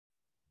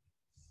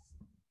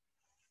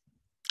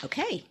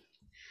Okay.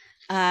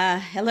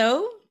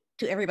 Hello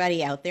to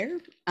everybody out there.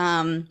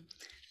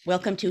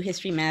 Welcome to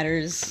History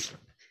Matters.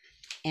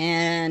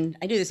 And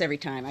I do this every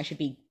time. I should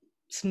be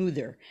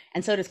smoother.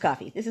 And so does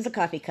coffee. This is a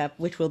coffee cup,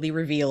 which will be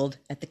revealed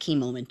at the key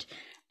moment.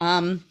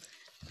 Um,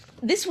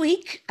 this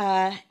week,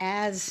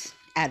 as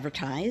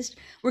advertised,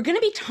 we're going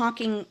to be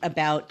talking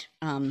about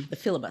the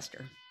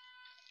filibuster.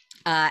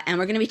 And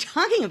we're going to be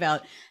talking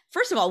about,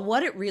 first of all,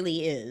 what it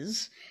really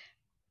is,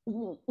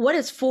 what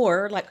it's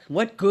for, like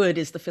what good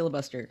is the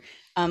filibuster.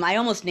 I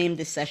almost named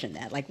this session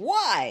that, like,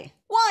 why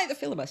the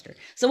filibuster.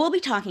 So we'll be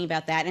talking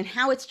about that and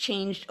how it's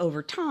changed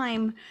over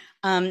time,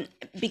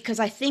 because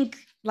I think,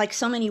 like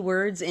so many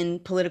words in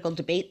political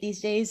debate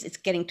these days, it's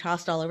getting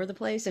tossed all over the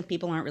place and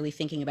people aren't really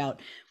thinking about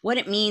what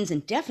it means,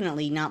 and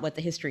definitely not what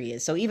the history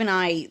is. So even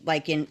I,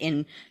 like,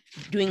 in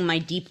doing my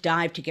deep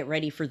dive to get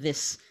ready for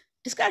this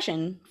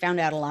discussion, found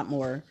out a lot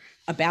more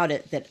about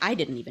it that I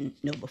didn't even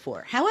know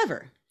before.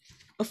 However,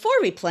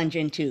 before we plunge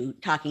into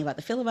talking about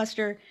the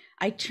filibuster,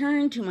 I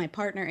turn to my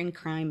partner in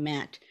crime,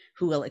 Matt,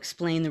 who will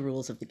explain the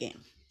rules of the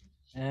game.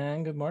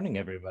 And good morning,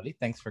 everybody.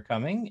 Thanks for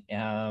coming.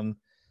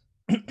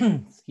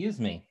 Excuse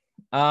me.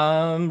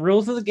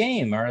 Rules of the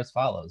game are as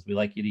follows. We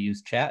like you to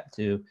use chat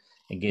to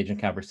engage in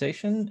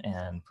conversation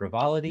and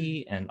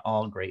frivolity and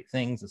all great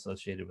things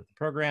associated with the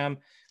program.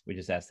 We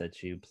just ask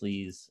that you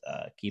please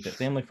keep it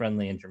family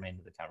friendly and germane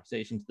to the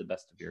conversation to the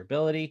best of your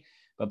ability,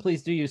 but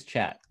please do use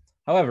chat.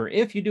 However,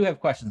 if you do have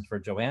questions for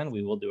Joanne,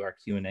 we will do our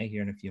Q&A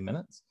here in a few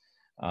minutes.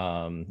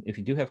 If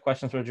you do have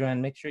questions for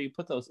Joanne, make sure you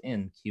put those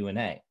in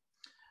Q&A.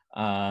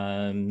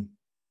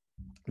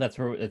 That's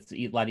where it's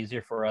a lot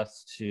easier for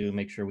us to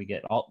make sure we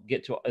get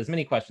to as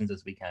many questions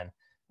as we can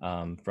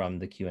from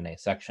the Q&A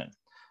section.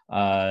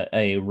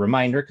 A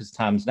reminder, because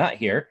Tom's not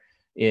here,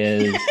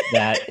 is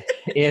that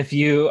if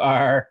you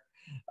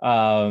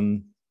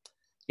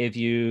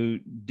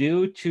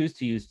do choose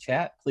to use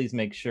chat, please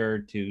make sure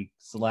to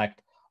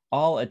select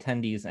all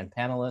attendees and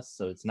panelists,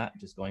 so it's not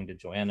just going to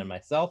Joanne and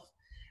myself,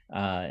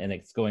 and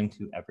it's going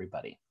to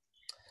everybody.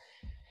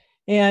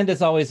 And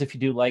as always, if you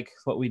do like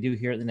what we do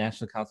here at the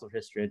National Council for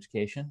History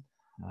Education,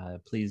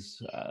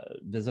 please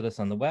visit us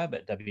on the web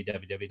at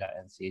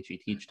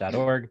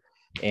www.ncheteach.org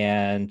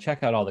and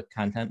check out all the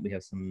content. We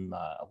have some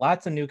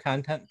lots of new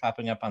content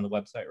popping up on the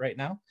website right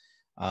now.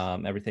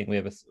 Everything we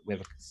have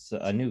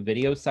a new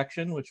video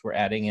section which we're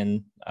adding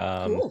in,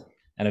 Cool.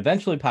 and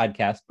eventually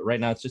podcast, but right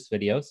now it's just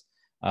videos.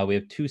 We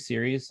have two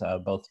series,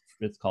 both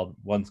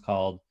one's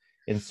called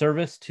In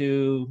Service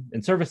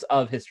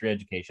of History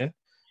Education,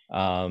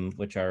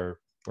 which we're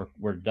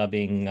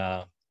dubbing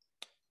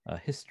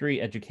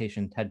History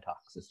Education TED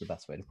Talks is the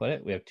best way to put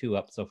it. We have two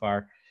up so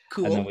far.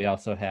 Cool. And then we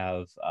also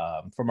have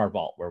From Our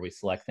Vault, where we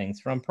select things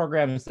from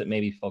programs that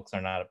maybe folks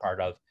are not a part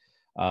of.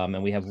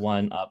 And we have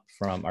one up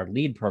from our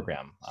LEAD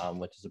program,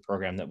 which is a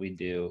program that we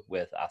do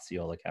with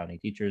Osceola County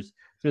teachers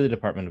through the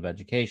Department of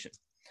Education.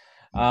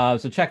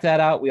 So check that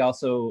out. We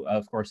also,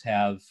 of course,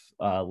 have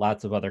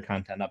lots of other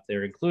content up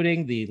there,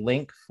 including the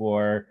link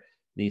for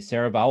the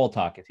Sarah Vowell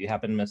talk. If you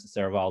happen to miss the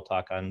Sarah Vowell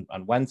talk on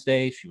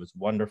Wednesday, she was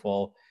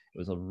wonderful. It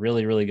was a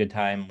really, really good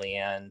time.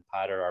 Leanne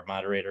Potter, our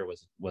moderator,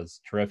 was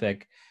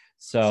terrific.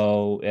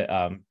 So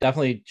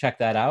definitely check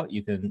that out.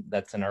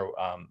 That's in our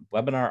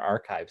webinar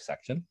archive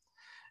section.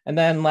 And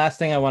then last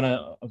thing I want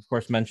to, of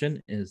course,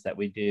 mention is that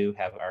we do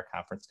have our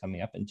conference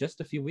coming up in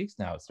just a few weeks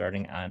now,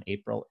 starting on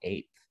April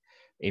 8th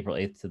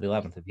to the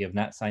 11th. If you have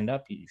not signed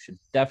up, you should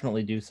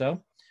definitely do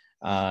so.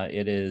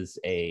 It is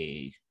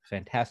a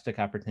fantastic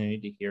opportunity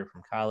to hear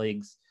from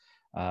colleagues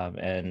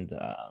and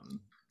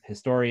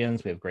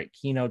historians. We have great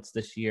keynotes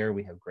this year.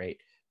 We have great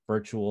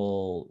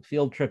virtual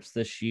field trips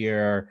this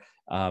year.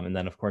 And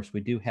then, of course,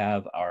 we do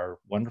have our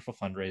wonderful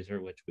fundraiser,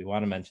 which we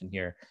want to mention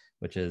here,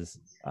 which is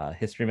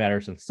History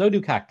Matters and So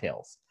Do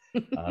Cocktails.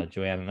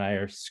 Joanne and I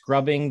are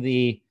scrubbing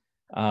the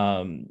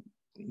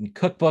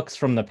cookbooks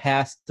from the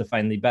past to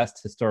find the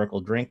best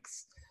historical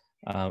drinks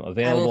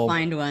available. I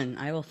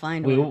will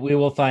find one. We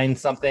will find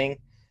something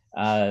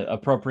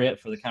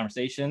appropriate for the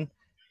conversation,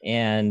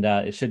 and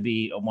it should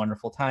be a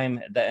wonderful time.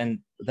 And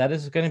that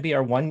is going to be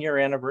our 1-year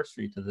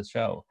anniversary to the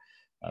show.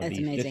 That's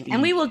amazing.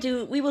 And we will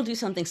do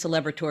something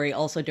celebratory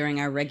also during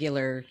our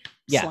regular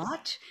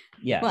slot.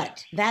 Yeah.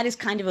 But that is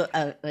kind of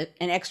an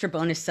extra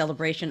bonus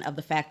celebration of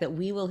the fact that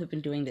we will have been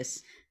doing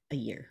this a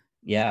year.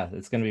 Yeah,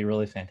 it's going to be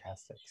really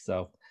fantastic.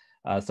 So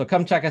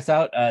come check us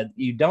out.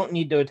 You don't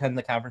need to attend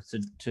the conference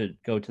to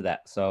go to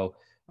that. So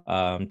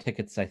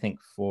tickets, I think,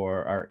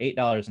 are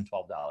 $8 and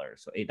 $12.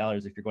 So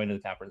 $8 if you're going to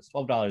the conference,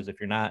 $12 if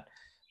you're not.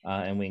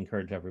 And we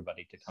encourage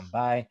everybody to come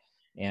by.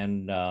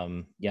 And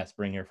yes,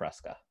 bring your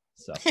Fresca.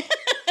 So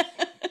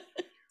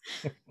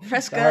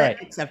Fresca, right.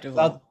 Acceptable.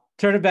 I'll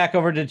turn it back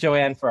over to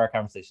Joanne for our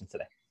conversation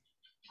today.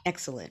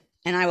 Excellent.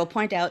 And I will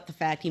point out the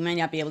fact, you might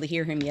not be able to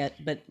hear him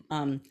yet, but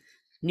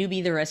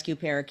Newbie the rescue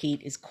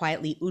parakeet is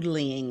quietly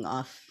oodling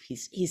off.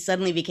 He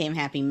suddenly became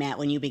happy, Matt,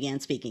 when you began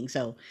speaking.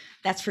 So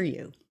that's for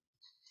you.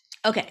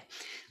 Okay,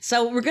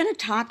 so we're going to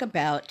talk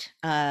about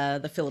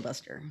the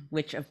filibuster,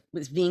 which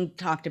is being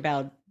talked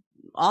about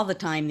all the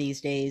time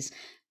these days.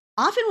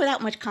 often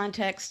without much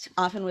context,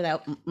 often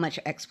without much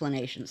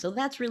explanation. So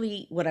that's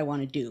really what I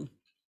want to do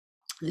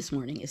this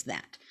morning, is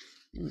that.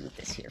 Let me move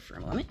this here for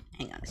a moment.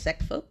 Hang on a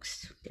sec,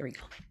 folks. There we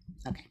go.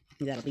 Okay,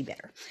 that'll be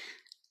better.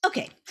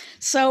 Okay,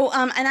 so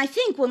and I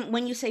think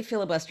when you say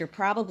filibuster,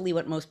 probably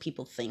what most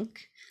people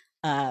think,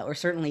 or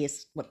certainly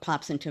is what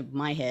pops into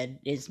my head,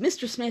 is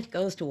Mr. Smith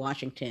goes to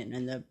Washington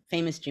and the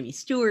famous Jimmy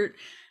Stewart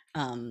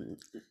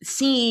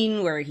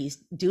scene where he's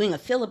doing a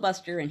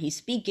filibuster and he's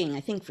speaking, I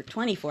think, for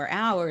 24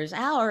 hours,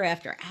 hour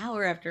after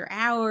hour after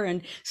hour,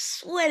 and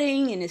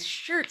sweating in his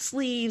shirt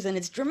sleeves, and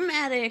it's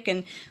dramatic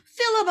and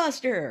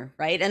filibuster,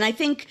 right? And I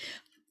think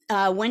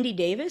Wendy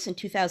Davis in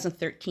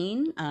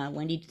 2013,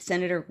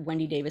 Senator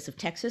Wendy Davis of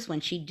Texas, when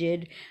she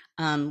did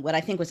what I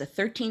think was a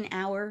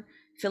 13-hour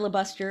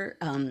filibuster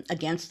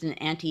against an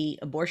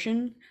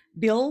anti-abortion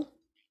bill,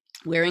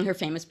 wearing her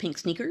famous pink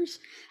sneakers.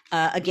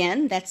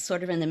 Again, that's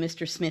sort of in the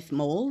Mr. Smith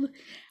mold.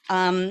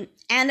 And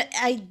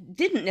I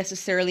didn't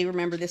necessarily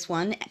remember this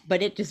one,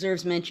 but it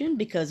deserves mention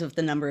because of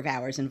the number of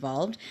hours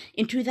involved.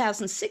 In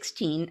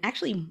 2016,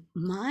 actually,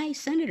 my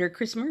Senator,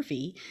 Chris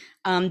Murphy,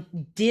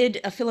 did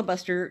a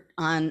filibuster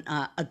on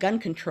a gun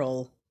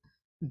control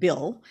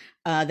bill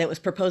that was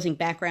proposing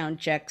background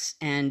checks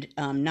and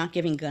not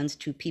giving guns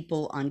to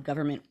people on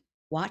government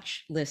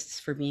watch lists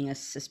for being a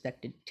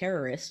suspected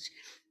terrorist.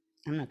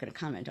 I'm not going to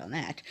comment on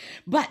that,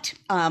 but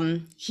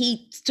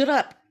he stood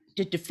up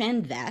to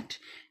defend that,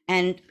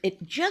 and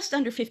it just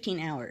under 15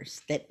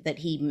 hours that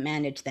he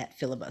managed that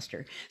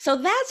filibuster. So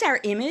that's our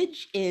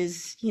image.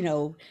 Is, you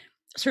know,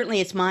 certainly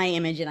it's my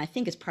image, and I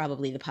think it's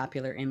probably the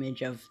popular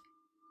image of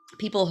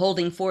people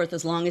holding forth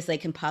as long as they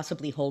can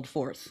possibly hold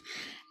forth,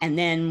 and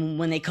then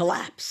when they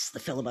collapse, the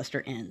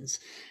filibuster ends.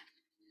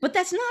 But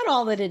that's not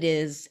all that it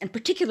is, and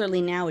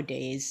particularly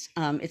nowadays,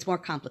 it's more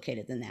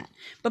complicated than that.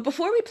 But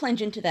before we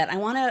plunge into that, I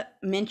want to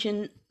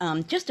mention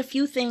just a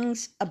few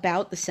things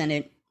about the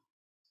Senate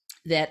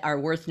that are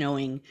worth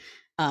knowing,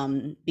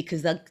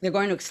 because they're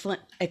going to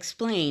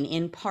explain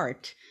in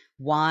part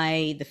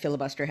why the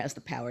filibuster has the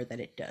power that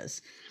it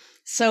does.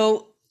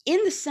 So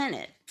in the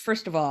Senate,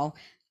 first of all,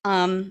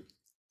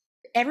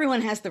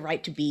 everyone has the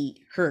right to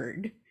be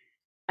heard.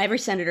 Every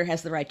senator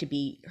has the right to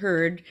be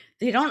heard.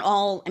 They don't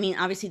all, I mean,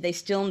 obviously they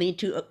still need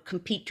to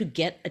compete to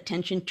get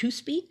attention to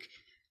speak,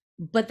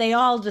 but they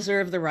all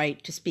deserve the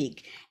right to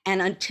speak.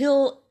 And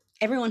until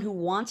everyone who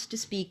wants to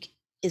speak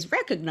is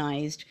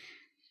recognized,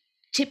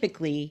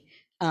 typically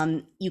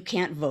you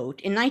can't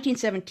vote. In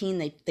 1917,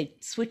 they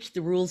switched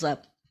the rules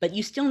up, but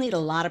you still need a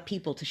lot of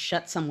people to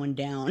shut someone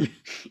down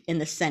in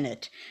the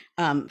Senate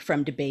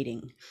from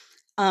debating.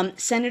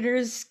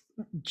 Senators,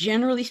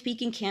 generally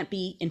speaking, can't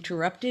be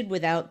interrupted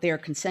without their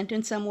consent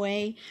in some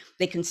way.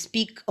 They can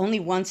speak only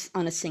once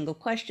on a single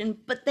question,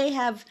 but they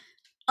have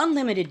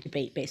unlimited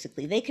debate,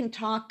 basically. They can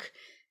talk,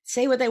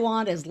 say what they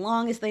want as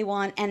long as they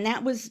want, and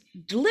that was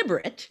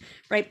deliberate,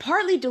 right?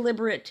 Partly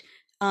deliberate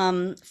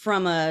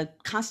from a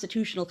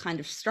constitutional kind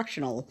of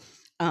structural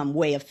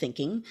way of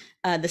thinking.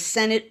 The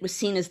Senate was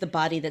seen as the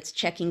body that's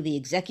checking the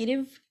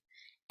executive,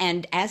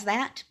 and as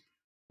that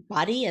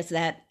body, as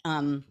that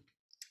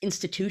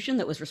institution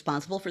that was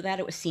responsible for that,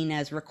 it was seen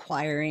as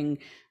requiring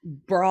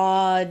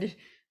broad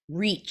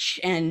reach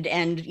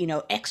and you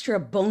know, extra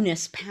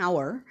bonus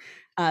power,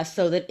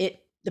 so that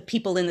the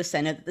people in the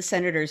Senate, the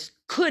senators,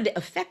 could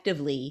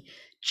effectively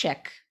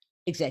check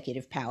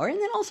executive power. And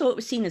then also it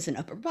was seen as an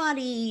upper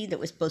body that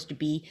was supposed to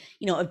be,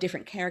 you know, of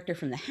different character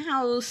from the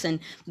House, and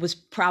was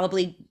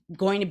probably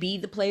going to be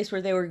the place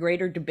where there were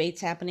greater debates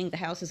happening. The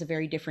House is a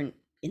very different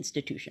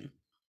institution.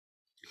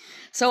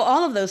 So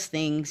all of those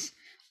things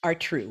are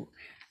true.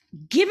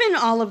 Given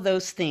all of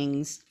those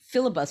things,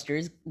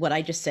 filibusters, what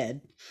I just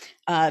said,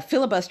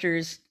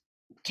 filibusters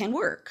can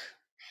work.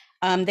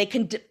 They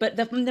can, but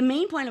the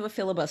main point of a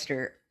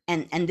filibuster,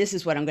 and this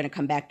is what I'm going to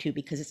come back to,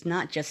 because it's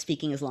not just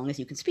speaking as long as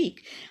you can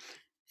speak.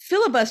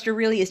 Filibuster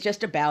really is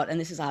just about, and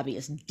this is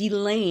obvious,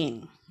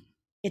 delaying.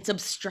 It's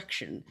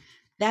obstruction.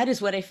 That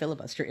is what a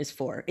filibuster is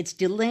for. It's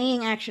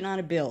delaying action on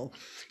a bill.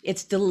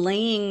 It's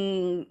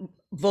delaying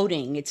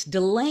voting. It's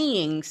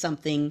delaying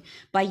something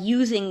by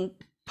using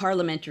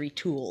parliamentary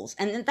tools.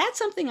 And that's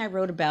something I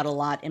wrote about a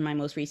lot in my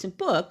most recent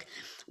book,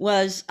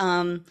 was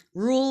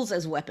rules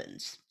as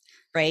weapons,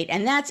 right?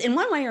 And that's, in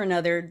one way or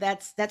another,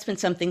 that's been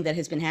something that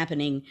has been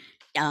happening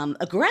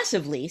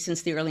aggressively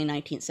since the early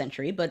 19th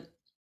century, but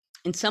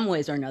in some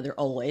ways or another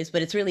always.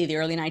 But it's really the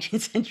early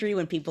 19th century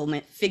when people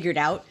figured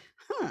out,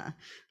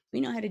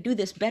 we know how to do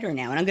this better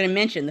now. And I'm going to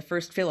mention the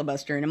first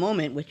filibuster in a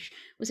moment, which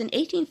was in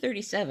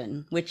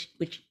 1837, which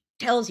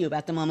tells you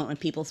about the moment when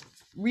people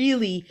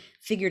really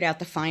figured out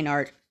the fine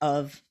art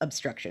of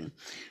obstruction.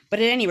 But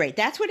at any rate,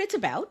 that's what it's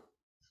about.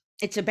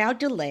 It's about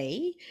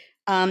delay.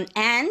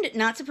 And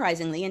not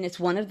surprisingly, and it's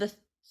one of the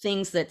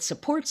things that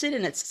supports it,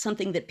 and it's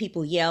something that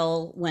people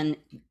yell when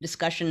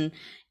discussion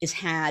is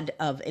had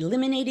of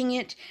eliminating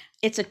it,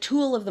 it's a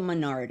tool of the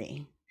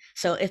minority.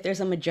 So if there's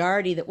a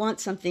majority that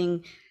wants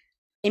something,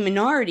 a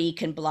minority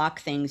can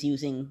block things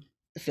using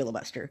the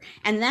filibuster.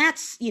 And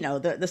that's, you know,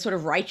 the sort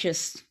of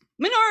righteous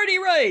minority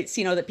rights,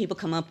 that people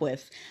come up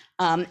with.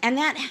 And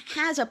that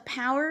has a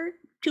power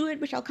to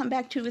it, which I'll come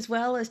back to as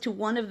well, as to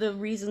one of the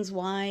reasons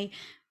why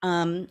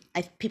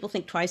people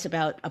think twice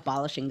about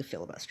abolishing the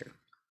filibuster.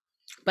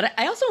 But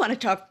I also want to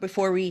talk,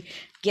 before we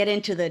get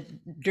into the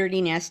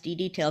dirty, nasty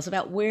details,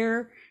 about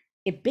where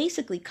it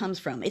basically comes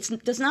from. It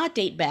does not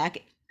date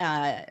back,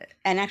 and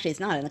actually it's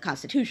not in the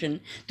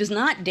Constitution, does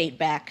not date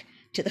back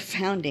to the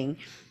founding.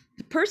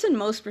 The person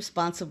most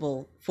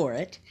responsible for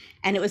it,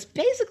 and it was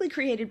basically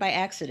created by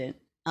accident.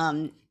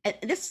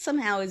 This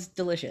somehow is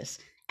delicious.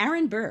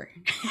 Aaron Burr.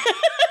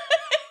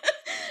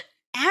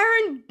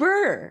 Aaron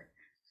Burr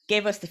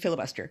gave us the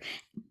filibuster,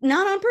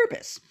 not on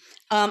purpose.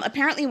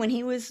 Apparently, when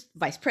he was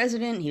vice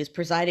president, he was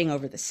presiding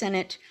over the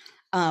Senate.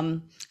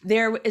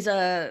 There is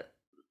a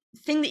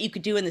thing that you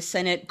could do in the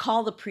Senate,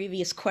 call the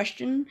previous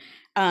question,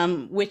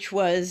 which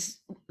was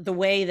the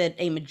way that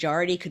a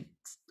majority could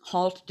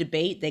halt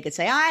debate. They could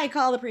say, I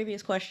call the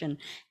previous question.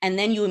 And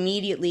then you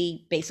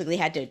immediately basically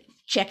had to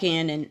check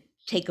in and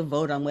take a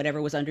vote on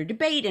whatever was under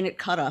debate, and it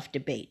cut off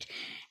debate.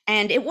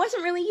 And it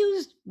wasn't really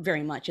used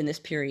very much in this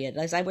period.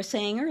 As I was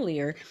saying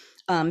earlier,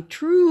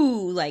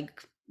 true,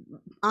 like,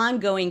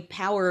 ongoing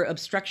power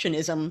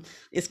obstructionism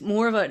is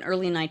more of an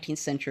early 19th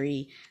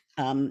century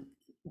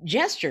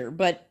gesture.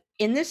 But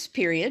in this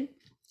period,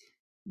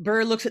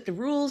 Burr looks at the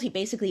rules. He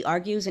basically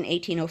argues in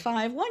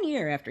 1805, 1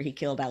 year after he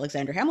killed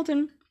Alexander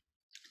Hamilton,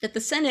 that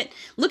the Senate,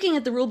 looking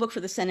at the rule book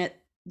for the Senate,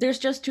 there's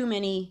just too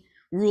many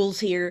rules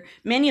here.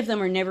 Many of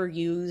them are never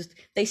used.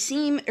 They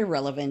seem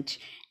irrelevant.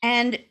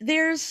 And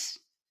there's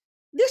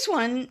this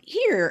one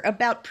here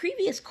about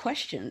previous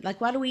question. Like,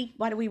 why do we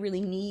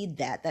really need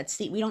that?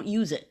 We don't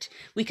use it.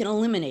 We can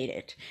eliminate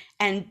it.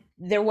 And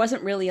there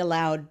wasn't really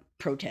allowed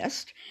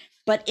protest,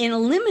 but in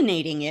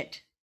eliminating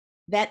it,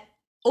 that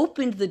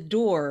opened the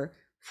door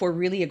for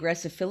really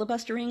aggressive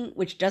filibustering,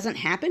 which doesn't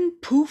happen,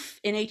 poof,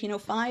 in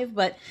 1805,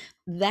 but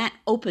that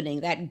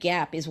opening, that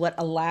gap, is what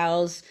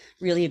allows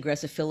really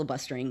aggressive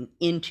filibustering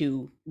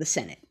into the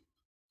Senate.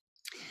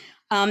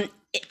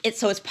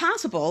 So it's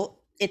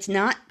possible. It's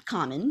not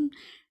common.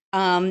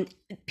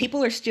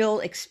 People are still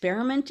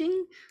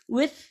experimenting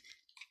with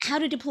how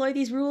to deploy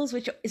these rules,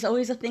 which is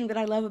always a thing that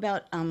I love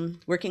about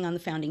working on the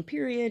founding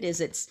period,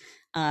 is its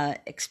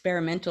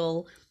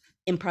experimental,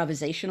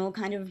 improvisational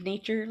kind of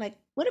nature. Like,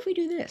 what if we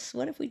do this?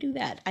 What if we do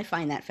that? I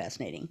find that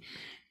fascinating.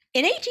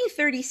 In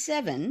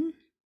 1837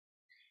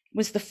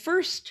 was the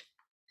first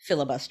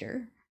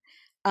filibuster.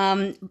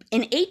 In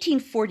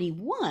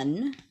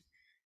 1841,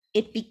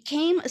 it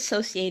became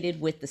associated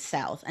with the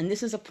South. And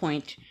this is a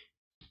point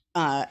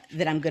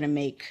that I'm going to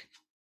make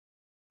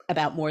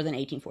about more than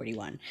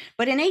 1841.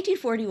 But in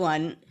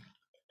 1841,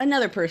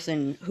 another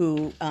person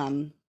who,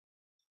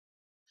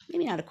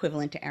 maybe not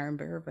equivalent to Aaron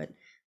Burr, but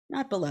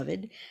not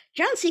beloved,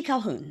 John C.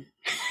 Calhoun.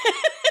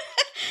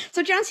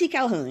 So John C.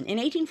 Calhoun, in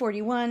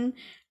 1841,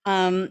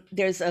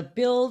 there's a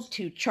bill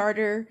to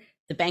charter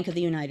the Bank of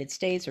the United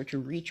States, or to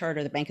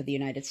recharter the Bank of the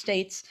United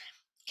States.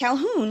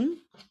 Calhoun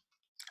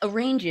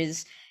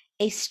arranges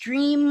a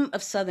stream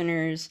of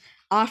Southerners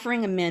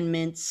offering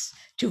amendments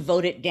to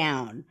vote it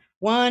down,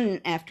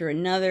 one after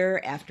another,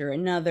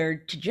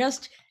 to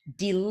just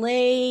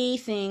delay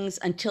things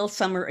until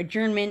summer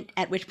adjournment,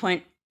 at which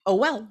point, oh,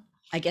 well,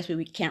 I guess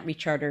we can't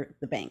recharter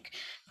the bank.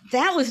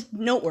 That was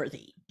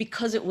noteworthy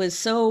because it was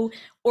so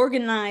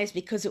organized,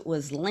 because it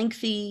was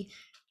lengthy,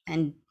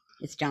 and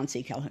it's John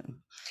C. Calhoun.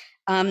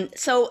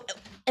 So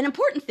an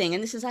important thing,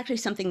 and this is actually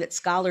something that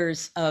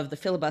scholars of the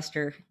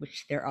filibuster,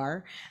 which there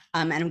are,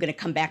 and I'm going to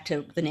come back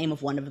to the name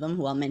of one of them,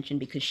 who I'll mention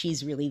because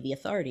she's really the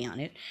authority on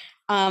it.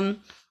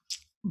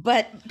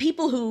 But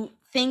people who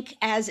think,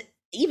 as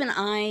even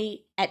I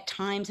at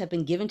times have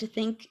been given to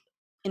think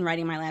in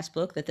writing my last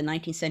book, that the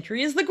 19th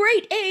century is the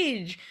great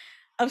age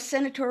of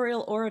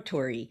senatorial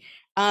oratory.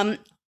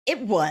 It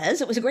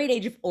was a great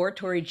age of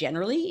oratory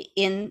generally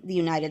in the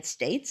United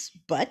States,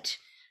 but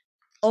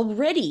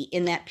already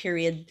in that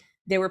period,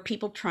 there were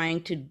people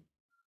trying to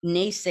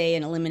naysay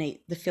and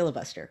eliminate the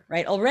filibuster,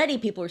 right? Already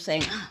people were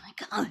saying, oh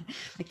my God,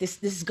 like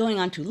this is going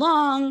on too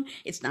long.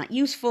 It's not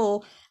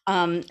useful.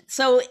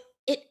 So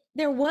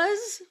there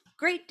was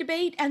great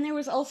debate, and there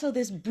was also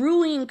this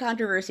brewing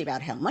controversy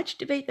about how much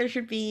debate there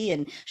should be,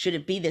 and should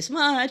it be this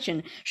much,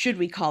 and should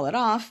we call it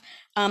off?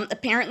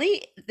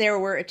 Apparently, there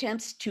were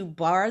attempts to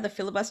bar the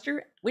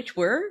filibuster, which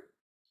were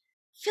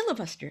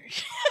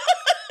filibusters.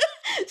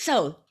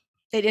 So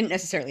they didn't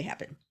necessarily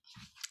happen.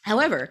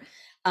 However,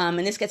 and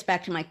this gets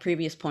back to my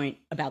previous point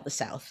about the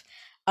South,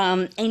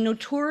 a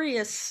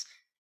notorious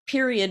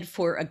period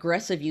for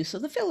aggressive use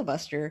of the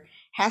filibuster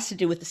has to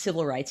do with the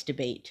civil rights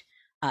debate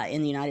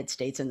in the United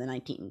States in the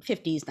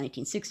 1950s,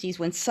 1960s,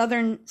 when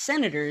Southern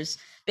senators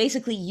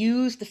basically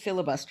used the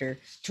filibuster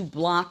to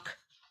block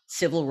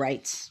civil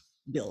rights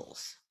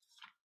bills,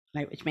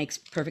 right? Which makes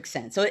perfect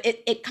sense. So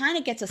it kind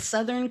of gets a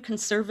Southern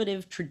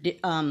conservative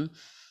tradition.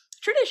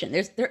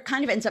 There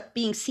kind of ends up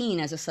being seen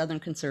as a Southern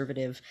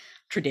conservative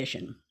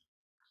tradition.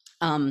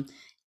 And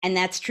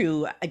that's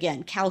true.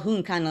 Again,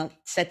 Calhoun kind of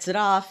sets it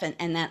off,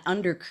 and that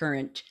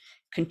undercurrent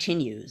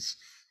continues.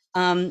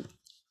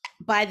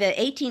 By the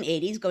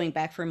 1880s, going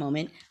back for a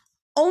moment,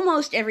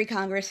 almost every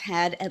Congress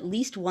had at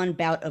least one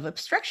bout of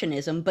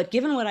obstructionism. But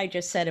given what I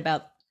just said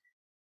about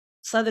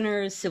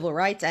Southerners, civil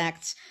rights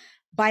acts,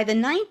 by the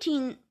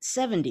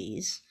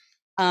 1970s,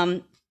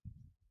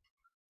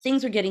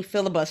 things were getting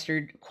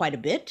filibustered quite a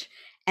bit.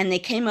 And they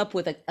came up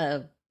with what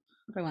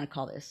do I want to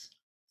call this?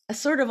 A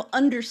sort of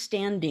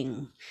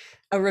understanding,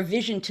 a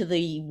revision to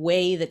the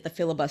way that the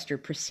filibuster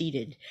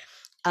proceeded.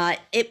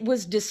 It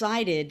was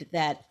decided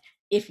that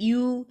if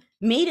you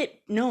made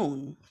it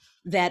known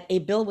that a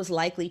bill was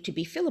likely to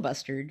be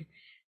filibustered,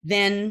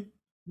 then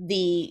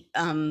the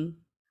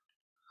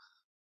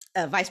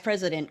vice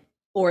president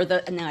or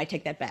no, I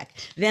take that back,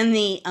 then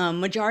the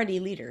majority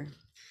leader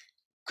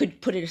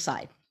could put it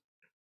aside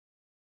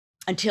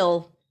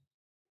until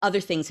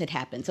other things had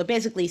happened. So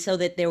basically, so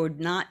that there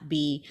would not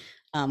be,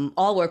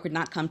 all work would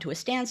not come to a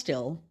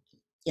standstill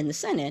in the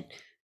Senate,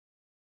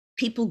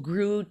 people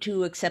grew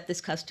to accept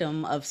this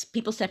custom of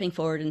people stepping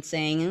forward and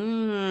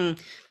saying,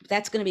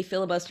 that's going to be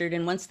filibustered.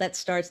 And once that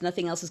starts,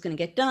 nothing else is going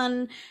to get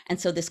done. And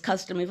so this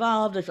custom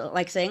evolved,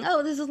 like saying,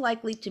 oh, this is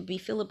likely to be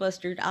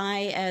filibustered.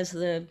 I, as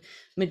the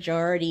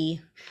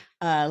majority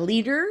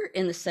leader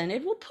in the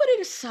Senate, will put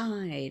it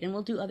aside and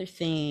we'll do other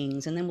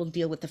things. And then we'll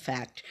deal with the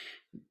fact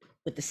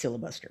with the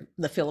filibuster.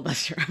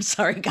 I'm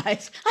sorry,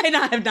 guys. I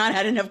have not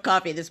had enough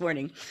coffee this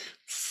morning.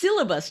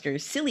 Filibuster.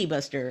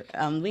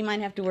 We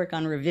might have to work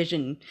on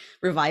revising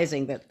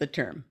the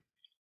term.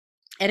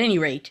 At any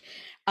rate,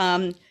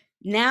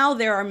 now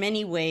there are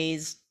many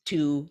ways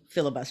to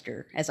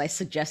filibuster. As I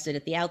suggested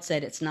at the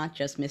outset, it's not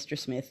just Mr.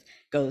 Smith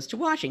goes to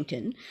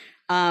Washington.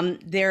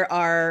 There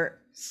are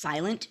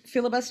silent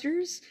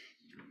filibusters.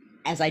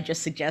 As I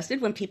just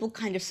suggested, when people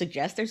kind of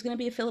suggest there's going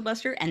to be a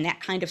filibuster, and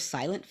that kind of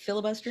silent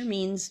filibuster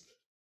means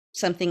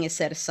something is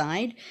set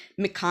aside.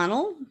 Mitch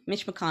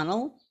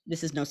McConnell,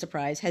 this is no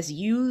surprise, has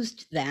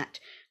used that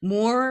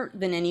more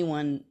than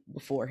anyone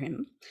before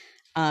him,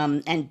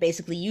 and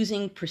basically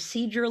using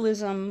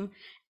proceduralism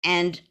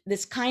and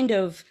this kind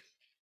of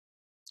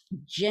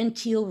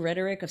genteel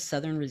rhetoric of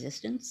Southern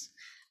resistance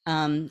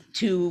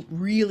to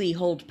really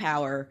hold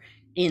power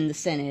in the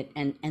Senate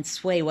and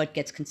sway what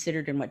gets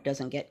considered and what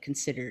doesn't get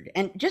considered.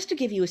 And just to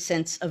give you a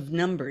sense of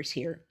numbers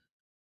here,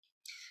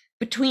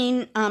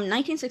 between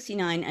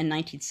 1969 and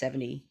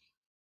 1970,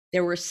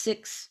 there were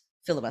 6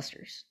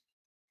 filibusters.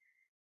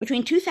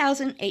 Between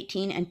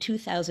 2018 and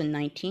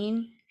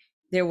 2019,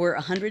 there were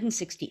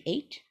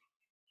 168.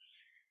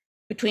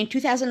 Between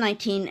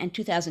 2019 and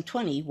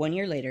 2020, 1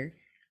 year later,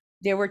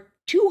 there were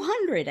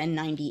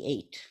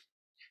 298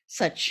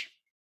 such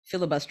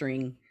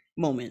filibustering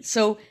moments.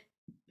 So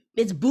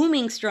it's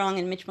booming strong,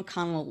 and Mitch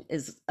McConnell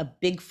is a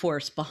big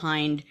force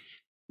behind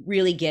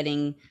really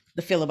getting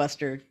the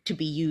filibuster to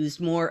be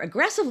used more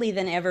aggressively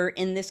than ever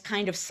in this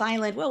kind of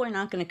silent, well, we're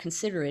not going to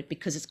consider it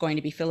because it's going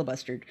to be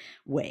filibustered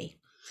way.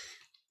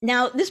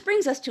 Now, this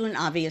brings us to an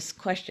obvious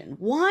question.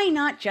 Why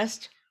not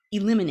just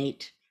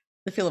eliminate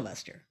the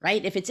filibuster,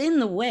 right? If it's in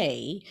the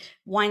way,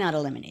 why not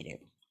eliminate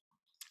it?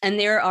 And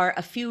there are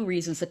a few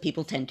reasons that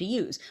people tend to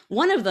use.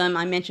 One of them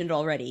I mentioned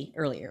already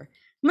earlier.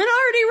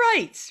 Minority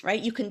rights,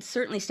 right? You can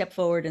certainly step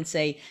forward and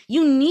say,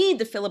 you need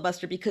the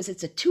filibuster because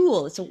it's a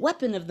tool, it's a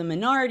weapon of the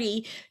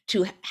minority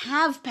to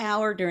have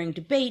power during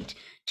debate,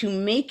 to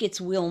make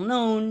its will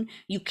known.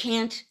 You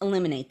can't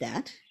eliminate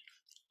that.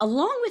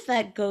 Along with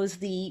that goes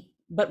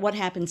but what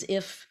happens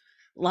if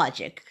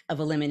logic of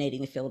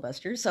eliminating the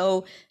filibuster.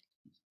 So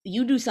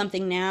you do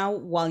something now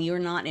while you're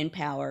not in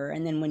power,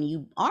 and then when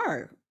you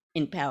are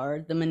in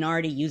power, the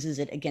minority uses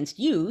it against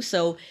you.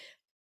 So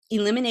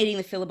eliminating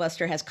the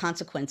filibuster has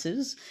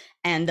consequences,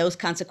 and those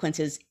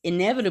consequences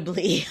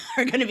inevitably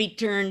are going to be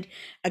turned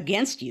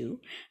against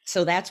you.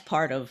 So that's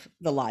part of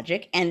the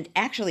logic. And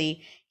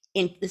actually,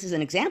 this is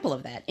an example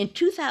of that. In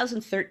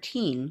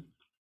 2013,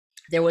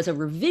 there was a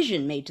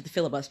revision made to the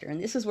filibuster,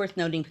 and this is worth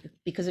noting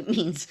because it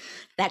means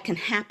that can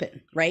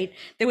happen, right?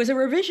 There was a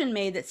revision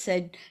made that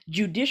said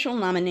judicial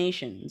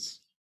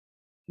nominations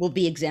will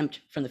be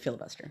exempt from the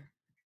filibuster,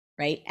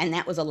 right? And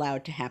that was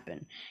allowed to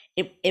happen.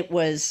 It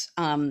was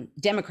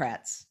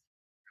Democrats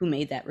who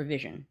made that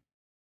revision.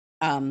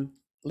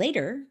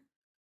 Later,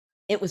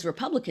 it was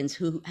Republicans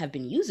who have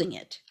been using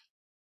it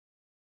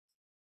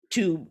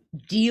to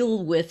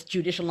deal with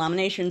judicial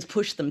nominations,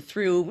 push them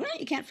through. Well,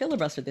 you can't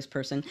filibuster this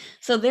person.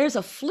 So there's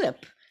a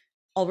flip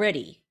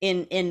already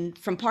in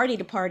from party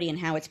to party and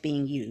how it's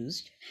being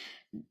used.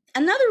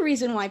 Another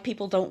reason why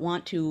people don't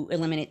want to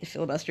eliminate the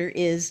filibuster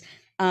is,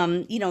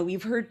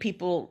 we've heard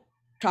people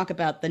talk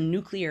about the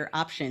nuclear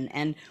option.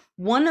 And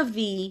one of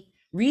the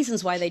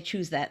reasons why they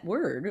choose that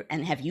word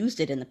and have used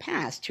it in the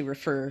past to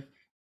refer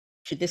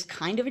to this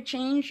kind of a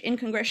change in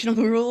congressional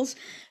rules,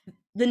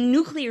 the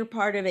nuclear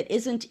part of it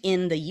isn't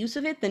in the use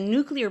of it. The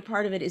nuclear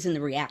part of it is in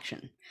the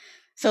reaction.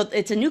 So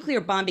it's a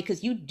nuclear bomb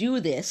because you do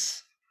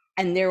this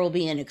and there will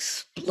be an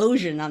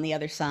explosion on the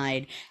other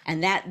side.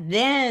 And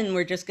then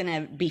we're just going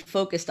to be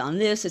focused on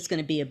this. It's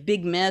going to be a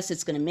big mess.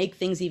 It's going to make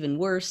things even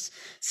worse.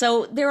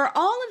 So there are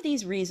all of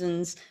these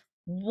reasons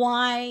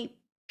why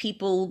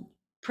people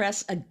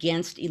press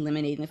against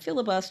eliminating the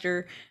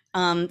filibuster.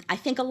 I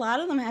think a lot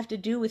of them have to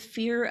do with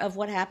fear of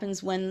what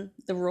happens when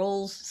the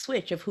roles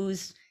switch of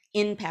who's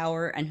in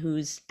power and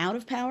who's out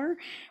of power.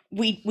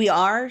 We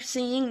are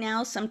seeing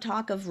now some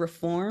talk of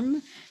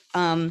reform.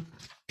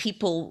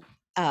 People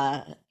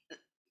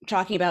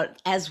talking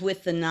about, as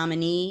with the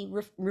nominee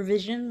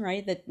revision,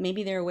 right, that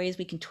maybe there are ways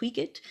we can tweak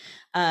it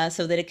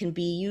so that it can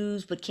be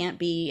used but can't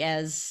be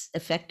as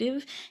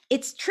effective.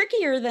 It's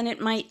trickier than it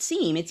might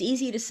seem. It's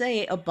easy to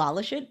say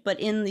abolish it, but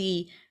in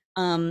the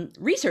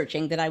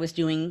researching that I was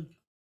doing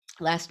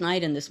last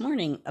night and this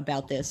morning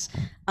about this,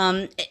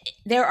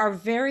 there are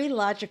very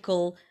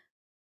logical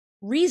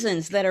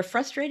reasons that are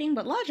frustrating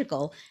but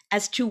logical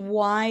as to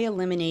why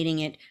eliminating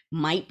it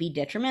might be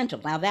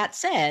detrimental. Now, that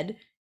said,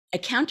 a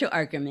counter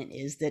argument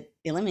is that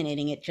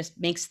eliminating it just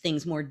makes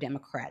things more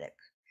democratic,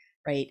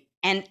 right?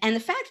 And the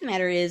fact of the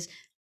matter is,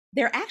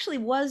 there actually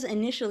was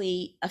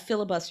initially a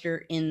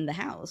filibuster in the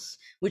House,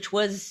 which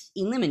was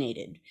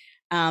eliminated,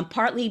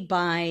 partly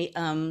by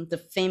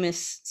the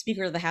famous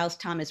Speaker of the House,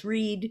 Thomas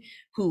Reed,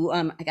 who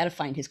I got to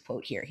find his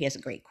quote here. He has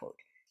a great quote.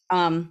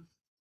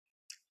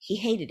 He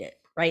hated it,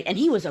 right? And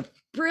he was a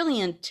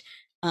brilliant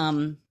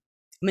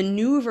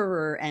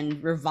maneuverer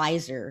and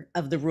reviser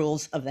of the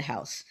rules of the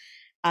House.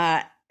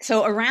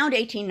 So around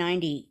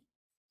 1890,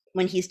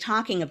 when he's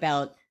talking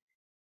about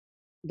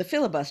the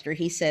filibuster,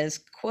 he says,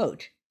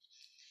 quote,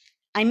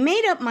 "I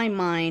made up my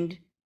mind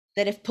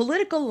that if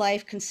political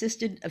life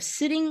consisted of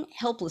sitting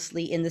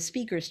helplessly in the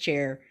speaker's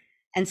chair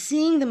and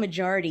seeing the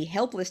majority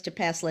helpless to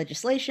pass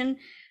legislation,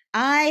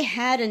 I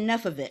had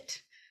enough of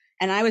it,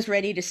 and I was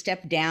ready to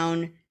step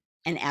down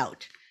and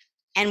out."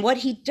 And what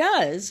he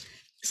does,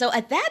 so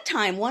at that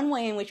time, one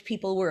way in which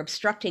people were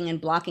obstructing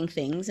and blocking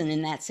things, and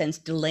in that sense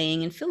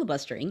delaying and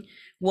filibustering,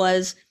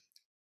 was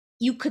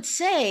you could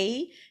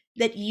say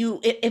that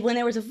when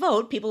there was a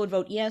vote, people would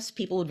vote yes,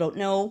 people would vote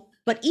no.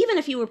 But even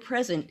if you were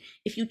present,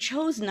 if you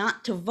chose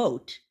not to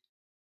vote,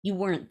 you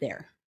weren't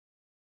there.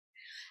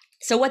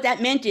 So what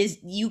that meant is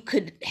you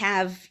could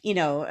have,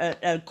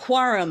 a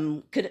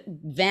quorum could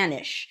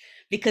vanish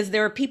because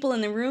there are people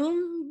in the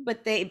room,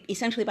 but they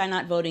essentially, by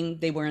not voting,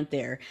 they weren't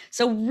there.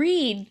 So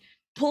Reed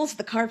pulls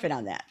the carpet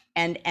on that,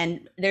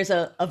 and there's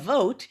a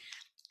vote,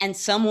 and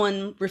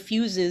someone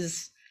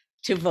refuses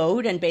to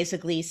vote and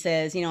basically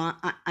says,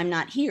 I'm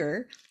not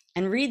here.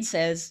 And Reed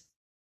says,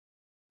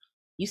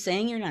 "You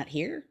saying you're not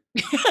here?"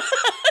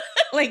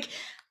 Like,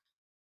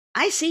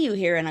 I see you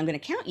here and I'm going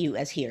to count you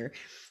as here.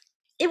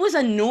 It was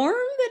a norm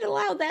that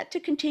allowed that to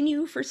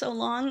continue for so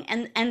long.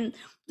 And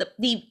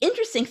the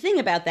interesting thing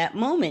about that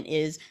moment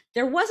is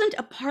there wasn't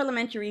a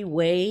parliamentary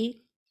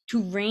way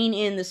to rein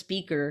in the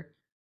speaker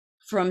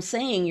from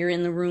saying, "You're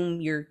in the room,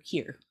 you're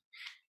here."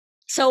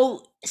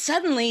 So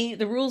suddenly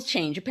the rules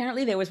change.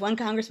 Apparently there was one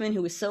congressman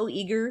who was so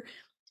eager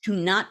to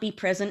not be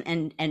present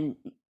and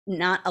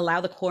not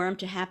allow the quorum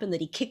to happen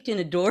that he kicked in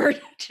a door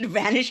to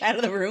vanish out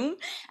of the room,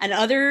 and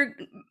other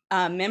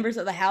members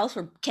of the House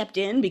were kept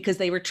in because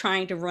they were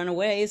trying to run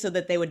away so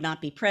that they would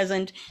not be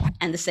present,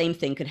 and the same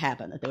thing could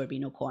happen, that there would be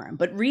no quorum.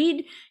 But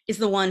Reed is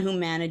the one who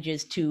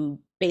manages to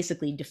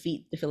basically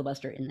defeat the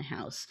filibuster in the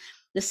House.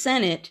 The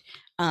Senate,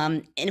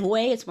 in a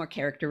way, it's more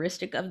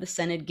characteristic of the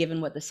Senate, given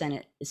what the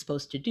Senate is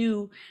supposed to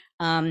do.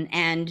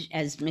 And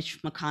as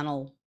Mitch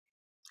McConnell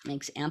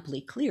makes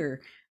amply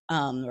clear,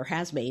 or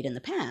has made in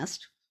the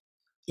past,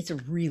 it's a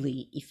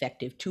really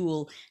effective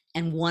tool,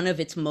 and one of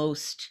its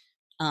most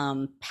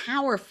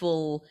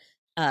powerful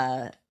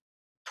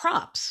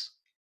props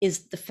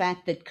is the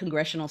fact that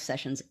congressional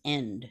sessions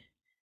end,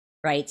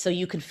 right? So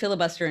you can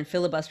filibuster and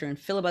filibuster and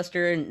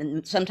filibuster,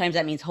 and sometimes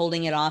that means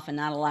holding it off and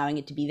not allowing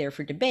it to be there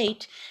for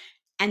debate,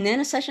 and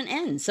then a session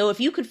ends. So if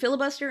you could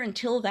filibuster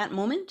until that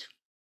moment,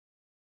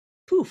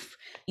 poof,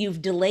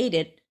 you've delayed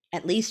it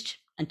at least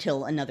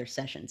until another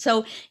session.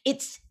 So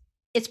it's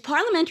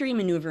parliamentary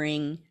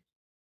maneuvering.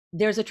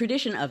 There's a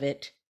tradition of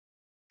it.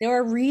 There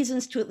are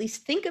reasons to at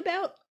least think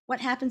about what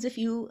happens if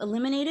you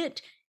eliminate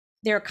it.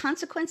 There are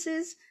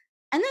consequences,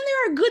 and then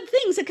there are good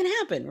things that can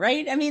happen,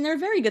 right? I mean, there are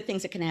very good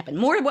things that can happen.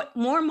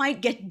 More might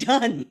get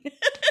done.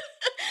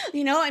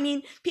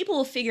 People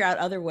will figure out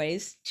other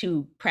ways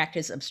to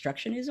practice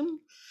obstructionism,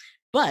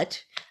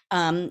 but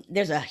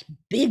there's a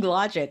big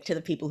logic to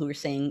the people who are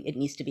saying it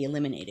needs to be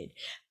eliminated.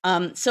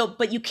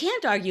 But you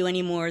can't argue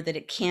anymore that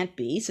it can't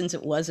be, since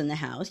it was in the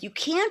House. You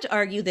can't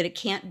argue that it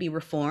can't be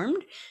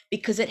reformed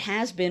because it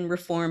has been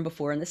reformed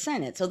before in the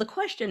Senate. So the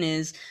question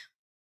is,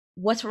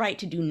 what's right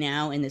to do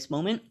now in this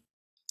moment?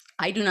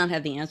 I do not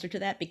have the answer to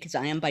that because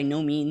I am by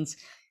no means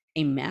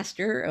a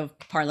master of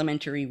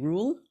parliamentary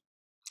rule.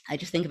 I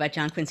just think about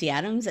John Quincy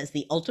Adams as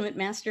the ultimate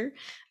master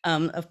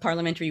of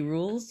parliamentary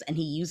rules, and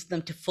he used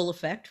them to full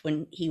effect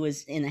when he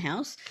was in the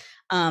House.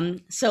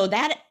 So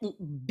that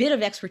bit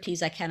of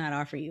expertise I cannot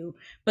offer you,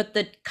 but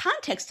the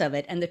context of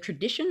it and the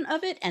tradition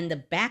of it and the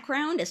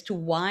background as to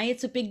why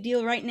it's a big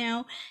deal right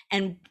now,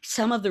 and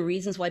some of the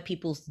reasons why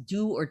people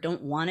do or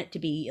don't want it to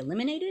be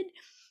eliminated,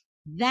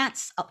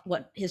 that's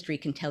what history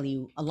can tell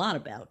you a lot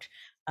about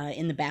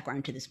in the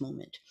background to this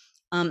moment.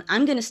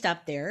 I'm going to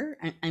stop there.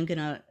 I'm going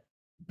to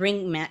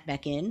bring Matt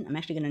back in. I'm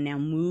actually going to now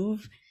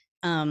move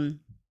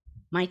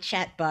my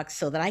chat box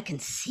so that I can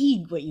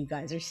see what you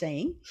guys are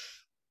saying.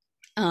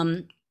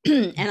 And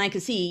I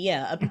can see,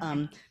 yeah,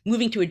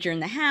 moving to adjourn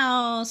the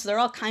House. There are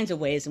all kinds of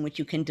ways in which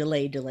you can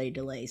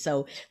delay.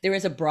 So there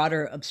is a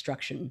broader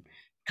obstruction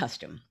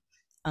custom.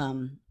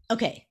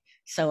 Okay,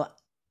 so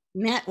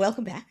Matt,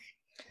 welcome back.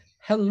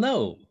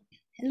 Hello.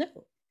 Hello.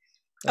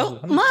 Oh,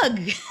 mug.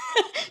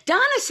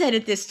 Donna said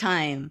it this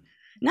time.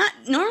 Not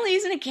normally,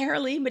 isn't it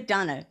Carolee, but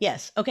Donna.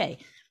 Yes. Okay.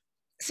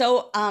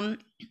 So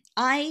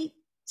I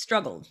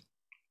struggled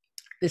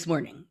this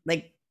morning.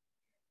 Like,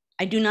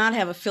 I do not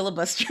have a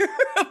filibuster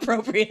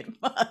appropriate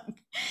mug.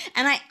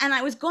 And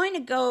I was going to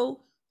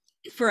go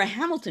for a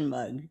Hamilton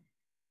mug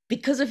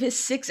because of his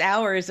 6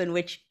 hours in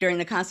which during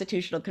the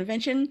Constitutional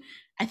Convention,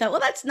 I thought,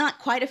 well, that's not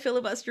quite a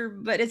filibuster,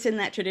 but it's in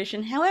that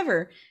tradition.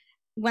 However,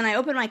 when I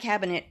opened my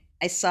cabinet,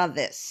 I saw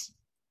this.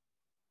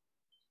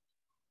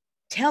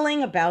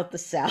 Telling about the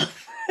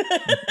South.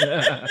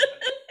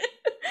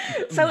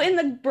 So in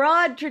the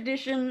broad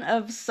tradition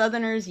of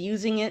Southerners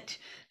using it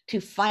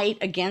to fight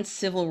against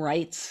civil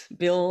rights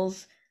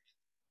bills,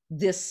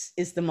 this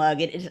is the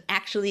mug. It is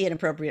actually an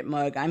appropriate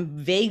mug. I'm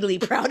vaguely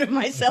proud of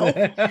myself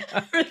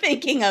for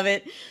thinking of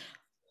it.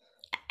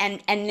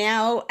 And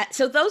now,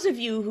 so those of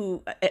you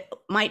who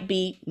might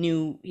be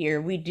new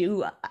here, we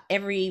do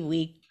every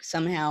week,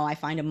 somehow I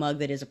find a mug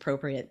that is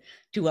appropriate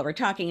to what we're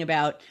talking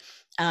about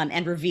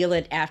and reveal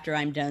it after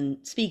I'm done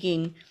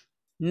speaking.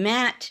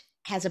 Matt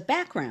has a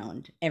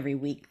background every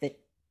week that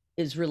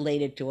is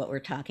related to what we're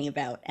talking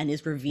about and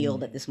is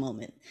revealed at this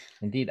moment.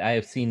 Indeed, I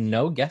have seen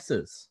no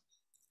guesses.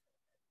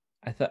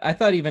 I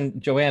thought even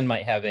Joanne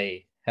might have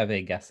a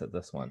guess at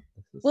this one.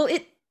 Well,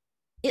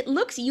 it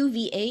looks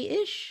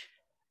UVA-ish.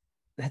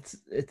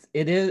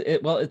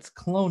 It's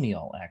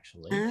colonial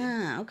actually.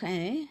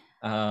 Okay.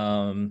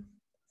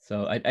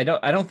 So I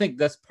don't think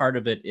this part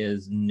of it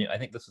is new. I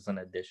think this was an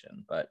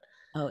addition, but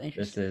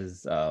this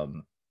is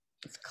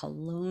it's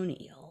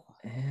colonial.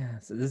 Yeah,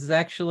 so this is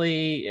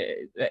actually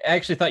I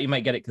actually thought you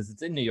might get it because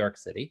it's in New York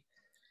City.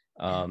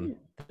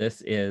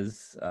 This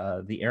is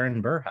the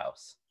Aaron Burr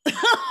House.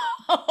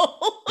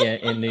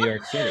 in New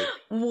York City.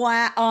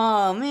 Wow!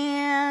 Oh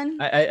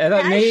man! I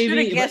thought maybe should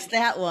have guessed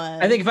that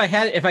one. I think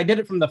if I did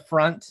it from the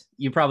front,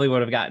 you probably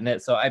would have gotten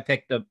it. So I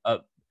picked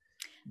up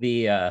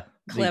the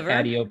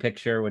patio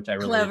picture, which I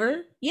really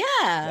clever. Yeah.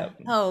 Yep.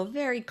 Oh,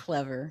 very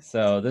clever.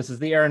 So this is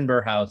the Aaron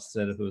Burr House,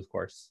 who, of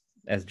course,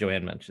 as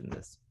Joanne mentioned,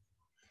 this.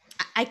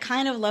 I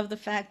kind of love the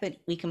fact that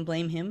we can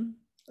blame him.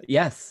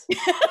 Yes.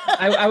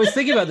 I was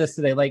thinking about this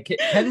today. Like,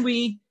 can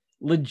we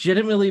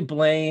legitimately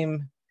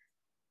blame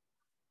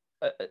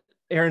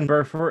Aaron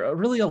Burr for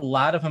really a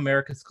lot of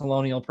America's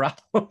colonial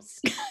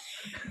problems?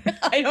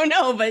 I don't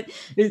know, but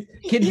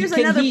here's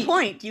another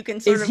point. You can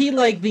is he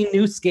like the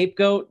new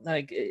scapegoat?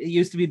 Like it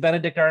used to be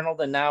Benedict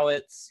Arnold, and now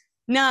it's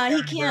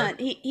he can't.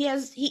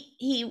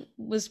 He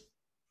was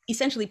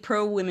essentially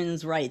pro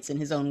women's rights in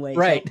his own way.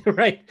 Right, so,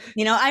 right.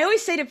 You know, I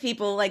always say to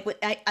people, like,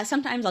 I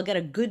sometimes I'll get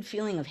a good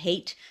feeling of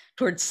hate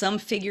towards some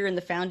figure in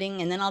the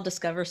founding, and then I'll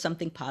discover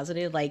something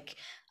positive, like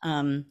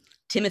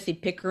Timothy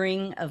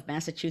Pickering of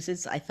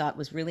Massachusetts. I thought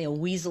was really a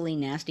weaselly,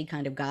 nasty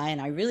kind of guy,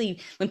 and I really,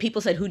 when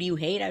people said, "Who do you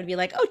hate?" I would be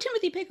like, "Oh,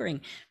 Timothy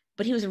Pickering,"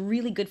 but he was a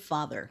really good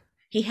father.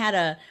 He had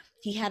a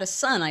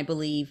son, I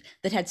believe,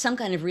 that had some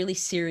kind of really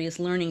serious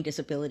learning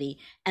disability.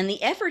 And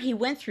the effort he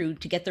went through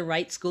to get the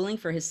right schooling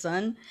for his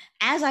son,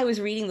 as I was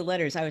reading the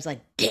letters, I was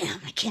like,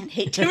 damn, I can't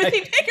hate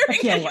Timothy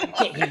Pickering. I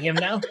can't hate him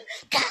now.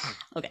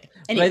 Okay.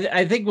 Anyway.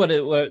 I think what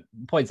it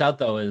points out,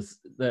 though, is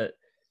that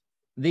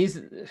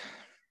these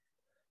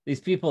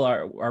people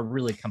are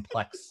really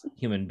complex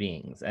human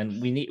beings.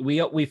 And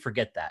we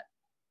forget that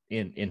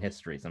in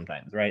history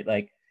sometimes, right?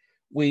 Like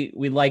we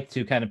like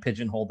to kind of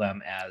pigeonhole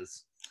them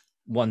as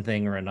one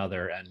thing or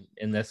another, and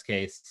in this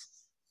case,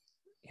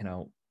 you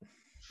know,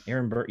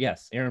 Aaron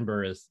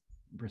Burr is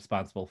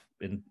responsible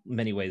in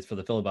many ways for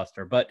the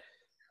filibuster, but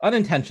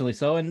unintentionally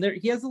so, and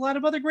he has a lot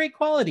of other great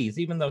qualities,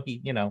 even though he,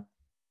 you know,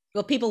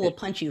 well, people will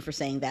punch you for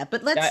saying that,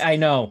 but let's I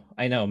know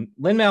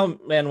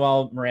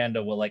Lin-Manuel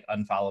Miranda will like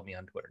unfollow me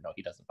on Twitter. No,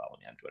 he doesn't follow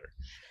me on Twitter,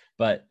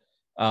 but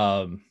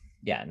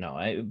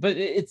but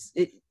it's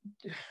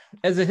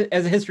as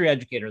a history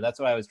educator, that's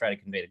what I always try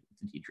to convey to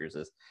teachers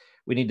is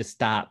we need to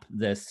stop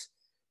this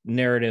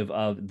narrative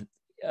of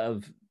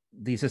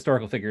these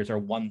historical figures are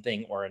one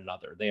thing or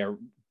another. They are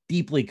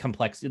deeply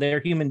complex. They're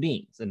human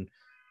beings, and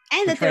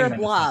that there are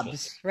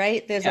blobs,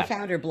 right? There's a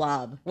founder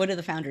blob. What do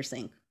the founders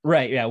think?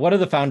 Right. Yeah. What do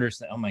the founders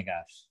think? Oh my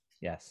gosh.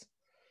 Yes.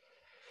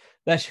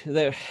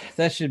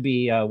 That should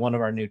be one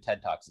of our new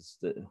TED Talks. Is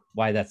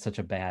why that's such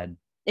a bad.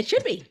 It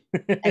should be.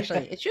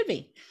 Actually, it should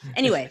be.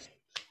 Anyway.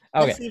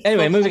 Okay.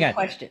 Anyway, moving on.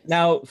 Questions.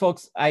 Now,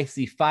 folks, I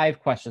see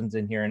 5 questions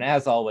in here, and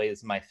as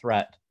always, my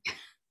threat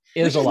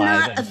is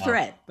alive. Not a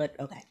threat, but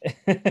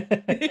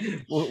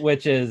okay.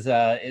 Which is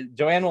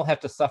Joanne will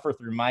have to suffer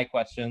through my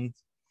questions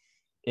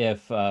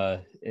if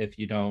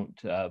you don't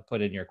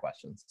put in your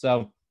questions.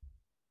 So,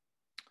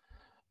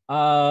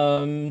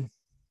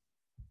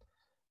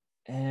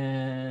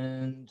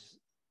 And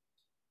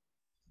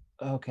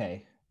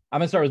okay, I'm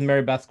gonna start with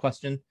Mary Beth's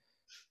question.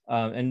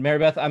 And Mary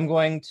Beth, I'm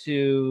going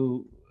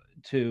to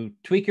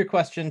tweak your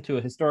question to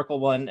a historical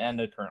one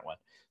and a current one.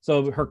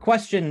 So her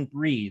question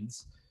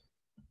reads,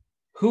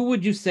 who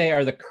would you say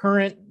are the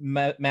current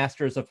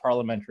masters of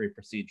parliamentary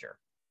procedure?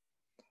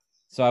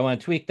 So I want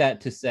to tweak that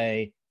to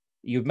say,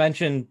 you've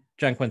mentioned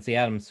John Quincy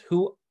Adams.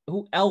 Who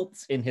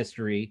else in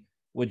history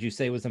would you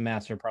say was a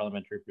master of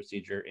parliamentary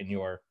procedure in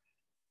your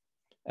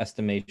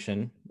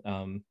estimation?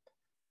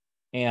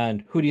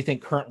 And who do you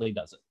think currently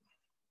does it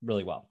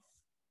really well?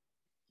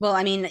 Well,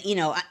 I mean,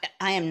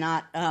 I am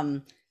not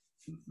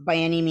by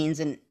any means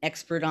an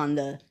expert on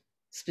the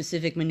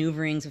specific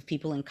maneuverings of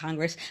people in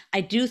Congress.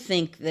 I do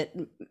think that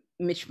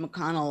Mitch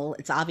McConnell,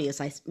 it's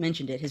obvious, I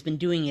mentioned it, has been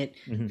doing it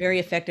very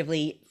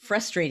effectively,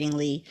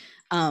 frustratingly,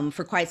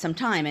 for quite some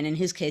time. And in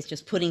his case,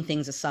 just putting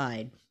things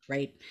aside,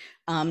 right?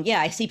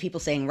 Yeah, I see people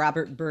saying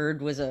Robert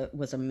Byrd was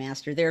a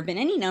master. There have been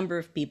any number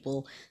of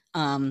people,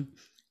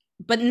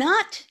 but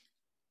not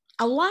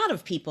a lot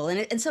of people.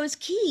 And so it's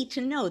key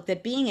to note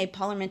that being a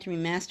parliamentary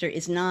master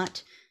is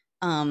not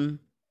an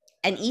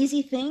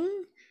easy thing.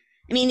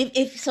 I mean,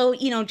 if so,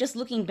 just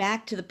looking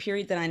back to the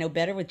period that I know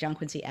better with John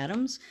Quincy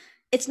Adams,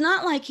 it's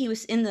not like he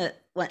was and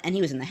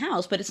he was in the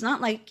House, but it's not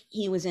like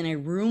he was in a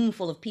room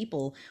full of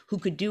people who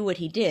could do what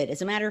he did.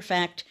 As a matter of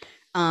fact,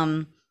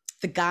 the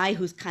guy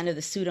who's kind of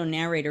the pseudo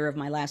narrator of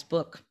my last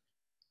book,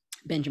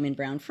 Benjamin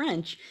Brown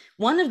French,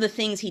 one of the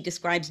things he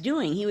describes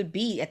doing, he would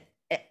be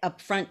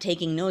up front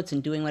taking notes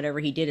and doing whatever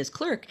he did as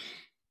clerk,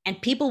 and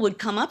people would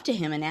come up to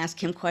him and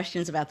ask him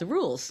questions about the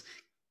rules.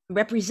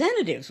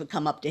 Representatives would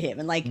come up to him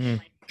and like,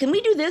 can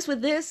we do this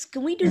with this?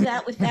 Can we do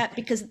that with that?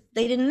 Because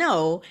they didn't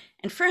know.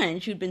 And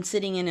French, who'd been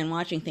sitting in and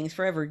watching things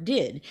forever,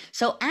 did.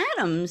 So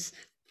Adams,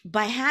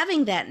 by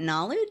having that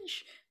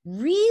knowledge,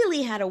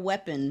 really had a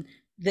weapon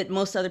that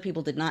most other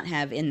people did not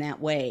have in that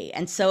way.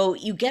 And so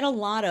you get a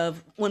lot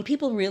of, when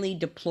people really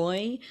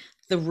deploy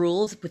the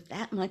rules with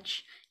that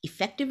much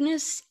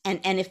effectiveness,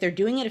 and if they're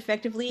doing it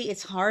effectively,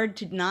 it's hard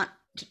to not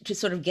to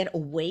sort of get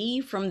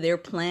away from their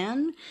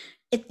plan.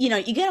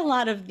 You get a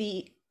lot of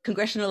the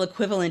congressional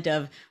equivalent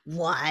of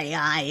why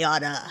I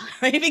oughta,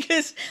 right?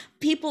 Because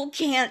people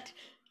can't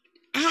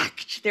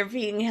act, they're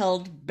being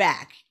held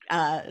back.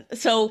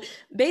 So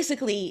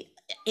basically,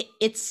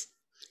 it's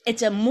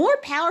a more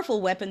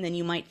powerful weapon than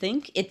you might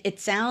think. It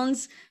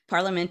sounds,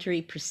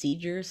 parliamentary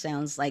procedure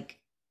sounds like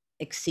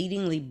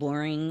exceedingly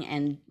boring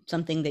and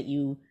something that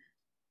you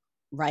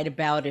write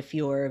about if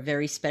you're a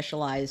very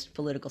specialized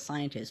political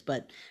scientist,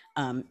 but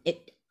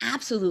it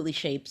absolutely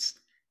shapes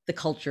the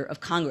culture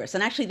of Congress.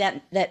 And actually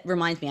that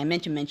reminds me, I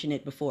meant to mention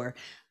it before.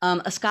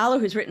 A scholar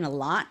who's written a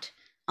lot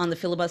on the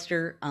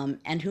filibuster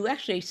and who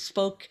actually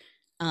spoke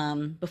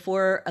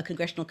before a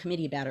congressional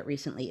committee about it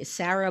recently is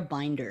Sarah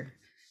Binder,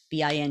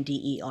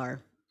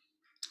 Binder.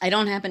 I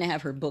don't happen to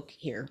have her book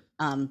here,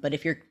 but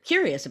if you're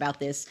curious about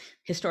this,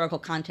 historical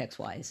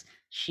context-wise,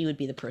 she would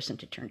be the person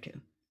to turn to.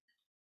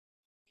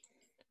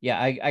 Yeah,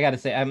 I got to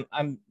say,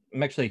 I'm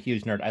actually a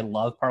huge nerd. I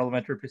love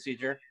parliamentary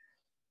procedure.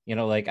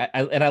 Like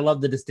I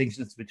love the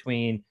distinctions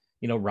between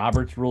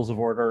Robert's Rules of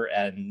Order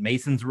and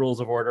Mason's Rules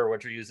of Order,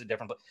 which are used at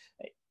different.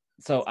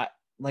 So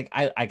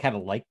I kind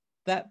of like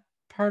that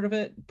part of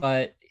it,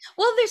 but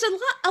well, there's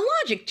a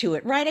logic to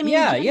it, right? I mean,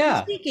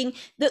 yeah. Speaking,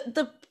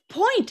 the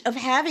point of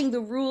having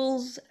the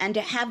rules and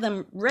to have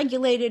them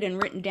regulated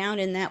and written down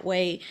in that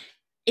way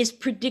is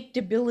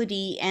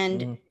predictability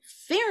and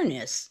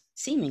fairness,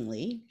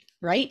 seemingly,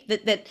 right?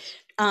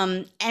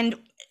 And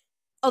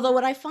although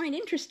what I find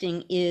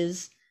interesting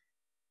is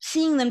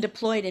seeing them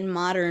deployed in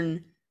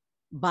modern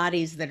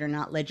bodies that are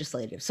not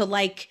legislative. So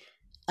like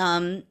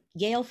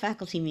Yale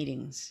faculty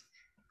meetings.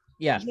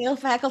 Yeah. Yale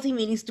faculty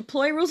meetings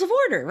deploy rules of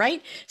order,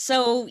 right?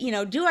 So,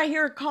 do I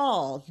hear a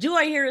call? Do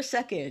I hear a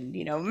second?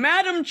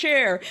 Madam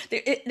Chair.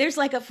 There's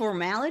like a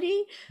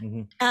formality,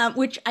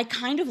 which I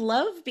kind of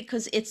love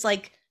because it's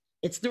like,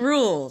 it's the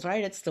rules,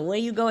 right? It's the way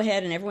you go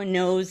ahead and everyone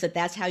knows that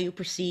that's how you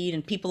proceed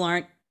and people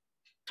aren't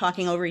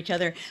talking over each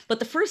other. But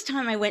the first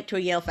time I went to a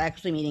Yale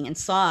faculty meeting and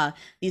saw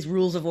these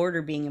rules of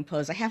order being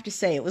imposed, I have to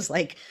say it was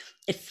like,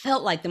 it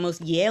felt like the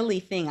most Yale-y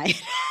thing I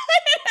had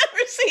ever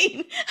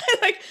seen. I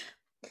was like,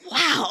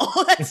 wow,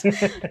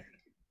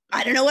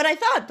 I don't know what I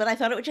thought, but I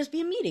thought it would just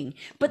be a meeting.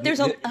 But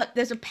there's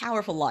a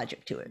powerful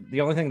logic to it.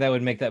 The only thing that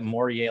would make that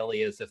more Yale-y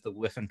is if the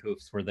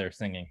Whiffenpoofs were there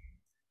singing.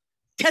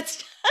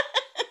 That's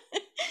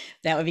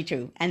that would be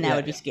true, and that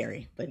would be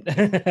scary.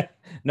 But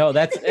no,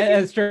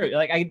 that's true.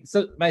 Like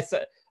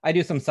I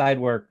do some side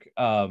work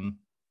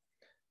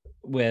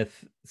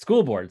with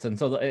school boards, and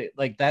so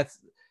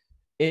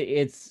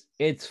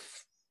it's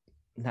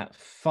not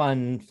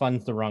fun.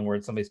 Fun's the wrong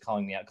word. Somebody's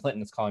calling me out.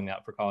 Clinton is calling me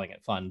out for calling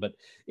it fun, but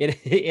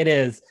it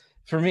is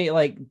for me,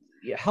 like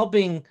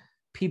helping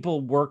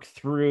people work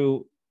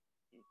through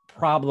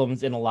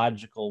problems in a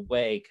logical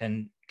way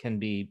can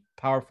be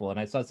powerful. And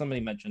I saw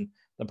somebody mention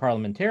the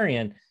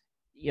parliamentarian,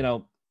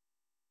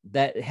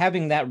 that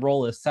having that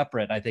role is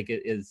separate, I think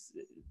is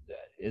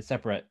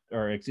separate,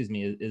 or excuse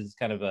me, is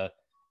kind of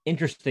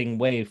interesting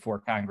way for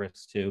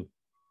Congress to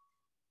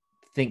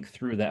think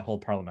through that whole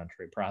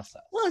parliamentary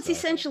process. Well, it's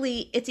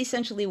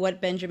essentially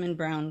what Benjamin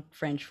Brown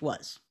French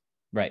was.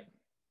 Right.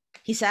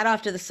 He sat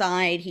off to the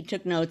side, he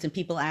took notes, and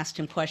people asked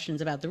him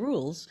questions about the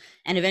rules,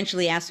 and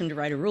eventually asked him to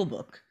write a rule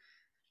book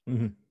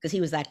because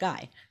he was that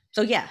guy.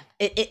 So yeah,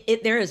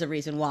 there is a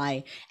reason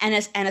why, and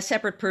a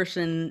separate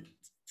person,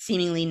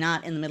 seemingly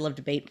not in the middle of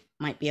debate,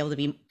 might be able to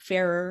be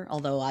fairer.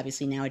 Although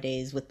obviously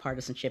nowadays with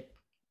partisanship,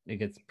 it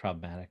gets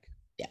problematic.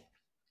 Yeah.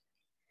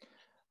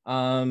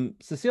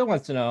 Cecile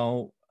wants to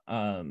know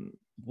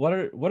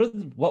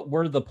what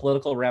were the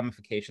political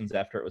ramifications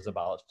after it was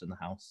abolished in the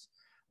House?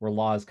 Were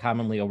laws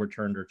commonly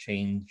overturned or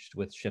changed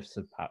with shifts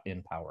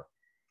in power?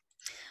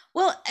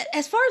 Well,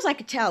 as far as I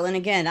could tell, and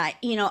again,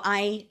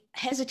 I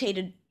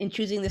hesitated in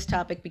choosing this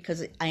topic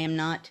because I am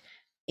not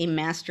a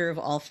master of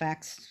all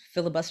facts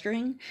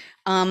filibustering.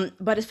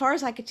 But as far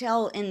as I could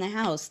tell in the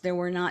House, there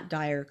were not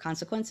dire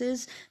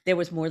consequences. There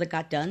was more that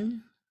got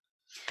done.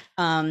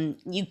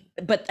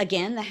 But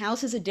again, the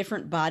House is a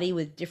different body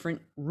with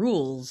different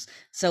rules,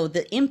 so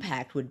the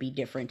impact would be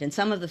different. And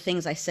some of the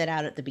things I set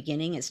out at the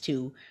beginning as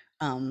to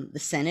the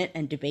Senate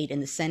and debate in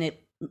the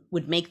Senate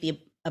would make the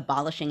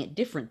abolishing it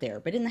different there.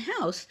 But in the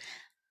House,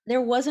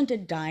 there wasn't a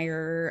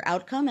dire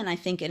outcome. And I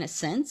think in a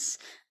sense,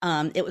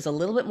 it was a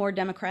little bit more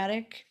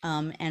democratic.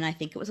 And I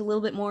think it was a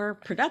little bit more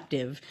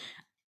productive.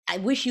 I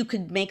wish you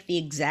could make the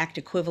exact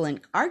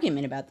equivalent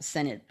argument about the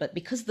Senate, but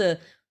because the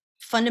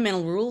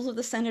fundamental rules of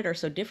the Senate are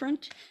so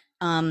different,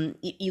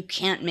 you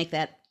can't make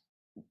that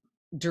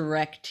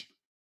direct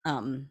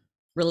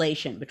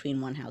relation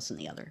between one house and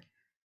the other.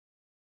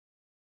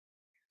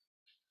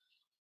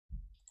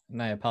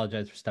 And I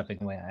apologize for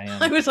stepping away.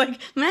 I was like,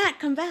 Matt,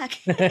 come back.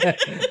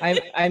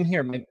 I'm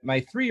here.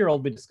 My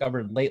 3-year-old we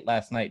discovered late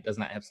last night does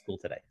not have school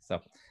today, so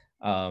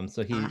he's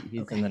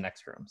okay. in the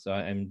next room. So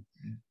I'm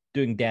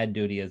doing dad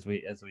duty as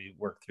we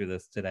work through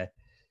this today.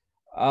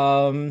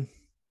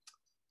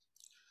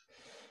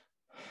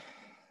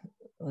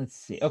 Let's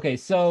see. Okay,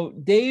 so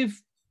Dave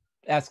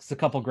asks a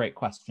couple great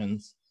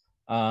questions,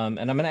 and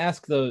I'm going to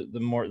ask the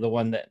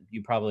one that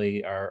you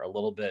probably are a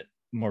little bit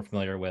more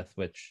familiar with,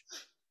 which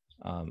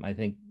I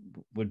think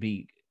would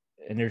be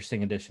an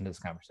interesting addition to this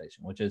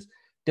conversation, which is,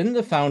 didn't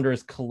the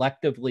founders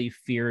collectively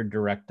fear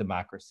direct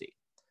democracy?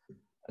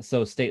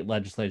 So state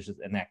legislatures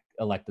and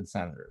elected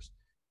senators.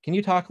 Can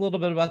you talk a little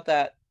bit about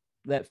that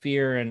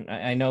fear? And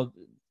I know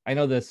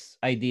this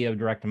idea of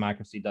direct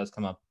democracy does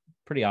come up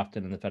pretty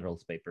often in the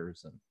Federalist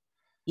Papers, and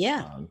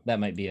yeah, that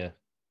might be an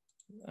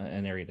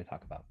area to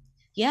talk about.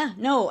 Yeah,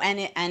 no,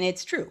 and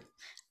it's true.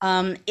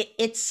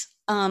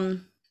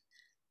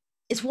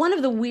 It's one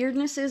of the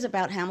weirdnesses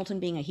about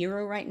Hamilton being a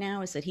hero right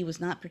now is that he was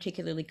not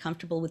particularly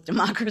comfortable with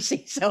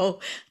democracy.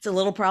 So it's a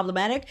little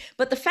problematic.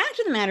 But the fact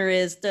of the matter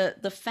is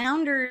the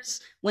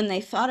founders, when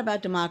they thought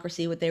about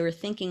democracy, what they were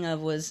thinking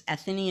of was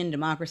Athenian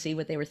democracy.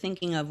 What they were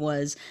thinking of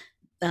was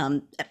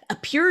a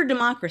pure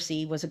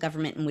democracy was a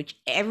government in which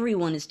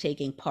everyone is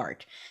taking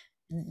part.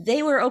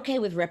 They were okay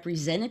with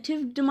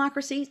representative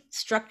democracy,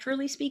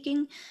 structurally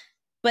speaking,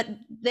 but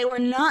they were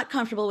not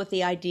comfortable with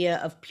the idea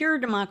of pure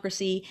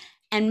democracy.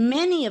 And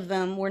many of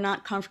them were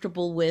not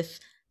comfortable with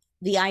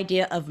the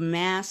idea of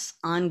mass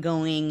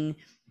ongoing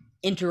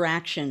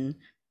interaction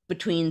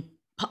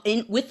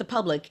with the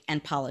public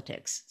and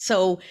politics.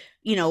 So,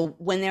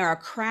 when there are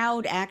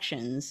crowd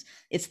actions,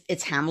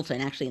 it's Hamilton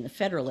actually and the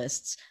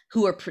Federalists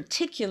who are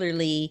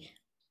particularly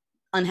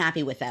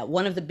unhappy with that.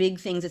 One of the big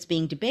things that's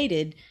being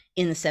debated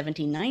in the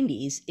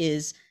 1790s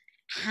is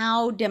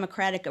how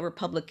democratic a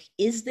republic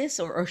is this,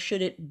 or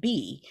should it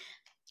be?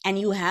 And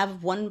you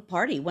have one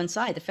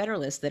side, the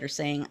Federalists, that are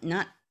saying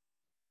not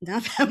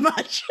that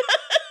much.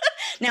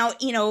 Now,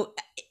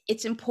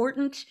 it's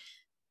important,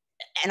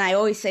 and I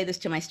always say this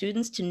to my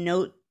students, to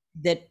note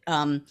that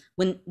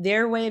when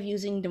their way of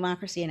using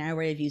democracy and our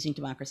way of using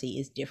democracy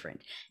is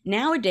different.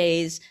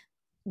 Nowadays,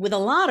 with a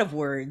lot of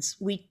words,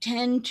 we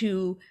tend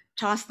to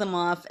toss them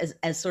off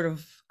as sort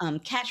of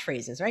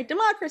catchphrases, right?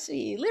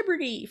 Democracy,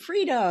 liberty,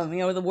 freedom,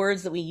 the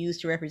words that we use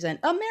to represent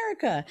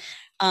America.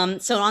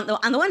 So on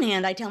the one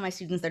hand, I tell my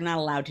students they're not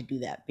allowed to do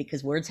that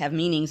because words have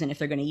meanings, and if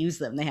they're going to use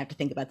them, they have to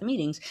think about the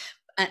meanings.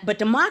 But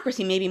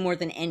democracy, maybe more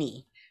than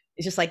any,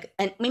 is just like,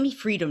 and maybe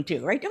freedom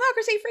too, right?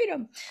 Democracy,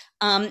 freedom.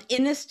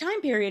 In this time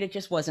period, it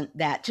just wasn't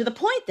that, to the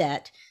point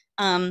that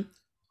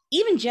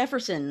even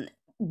Jefferson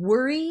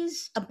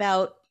worries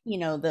about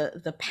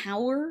the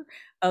power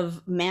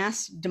of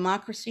mass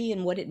democracy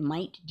and what it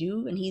might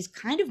do. And he's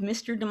kind of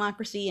Mr.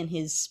 Democracy in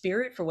his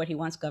spirit for what he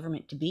wants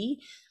government to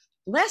be.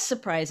 Less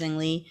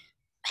surprisingly,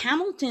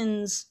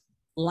 Hamilton's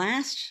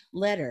last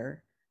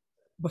letter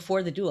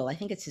before the duel, I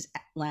think it's his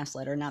last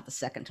letter, not the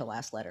second to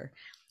last letter,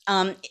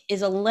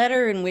 is a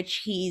letter in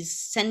which he's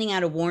sending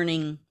out a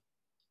warning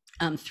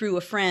through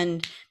a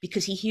friend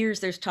because he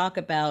hears there's talk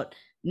about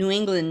New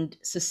England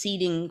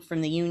seceding from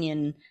the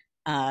Union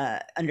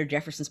under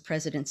Jefferson's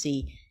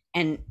presidency.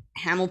 And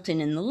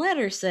Hamilton in the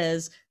letter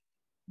says,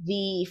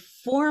 the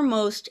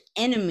foremost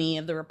enemy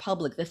of the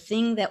republic, the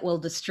thing that will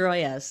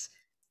destroy us,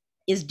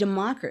 is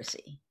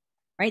democracy,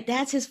 right?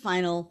 That's his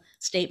final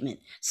statement.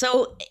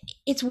 So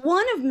it's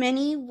one of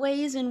many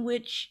ways in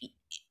which,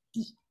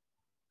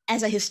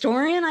 as a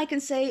historian, I can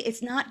say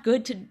it's not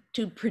good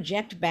to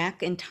project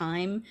back in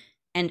time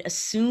and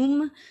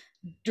assume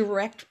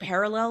direct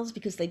parallels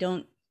because they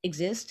don't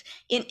exist.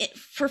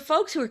 For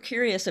folks who are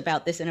curious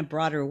about this in a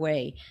broader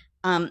way,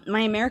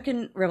 my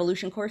American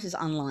Revolution course is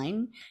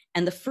online,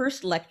 and the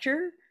first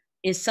lecture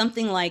is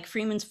something like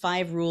Freeman's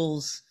 5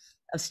 rules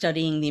of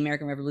studying the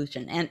American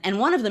Revolution. And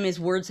one of them is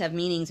words have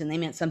meanings and they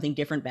meant something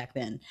different back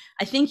then.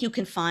 I think you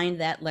can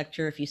find that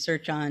lecture if you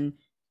search on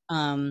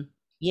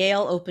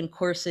Yale Open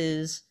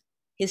Courses,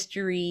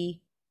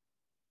 History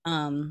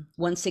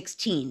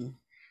 116,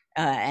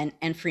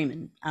 and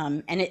Freeman.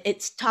 And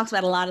it talks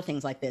about a lot of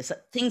things like this,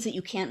 things that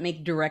you can't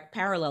make direct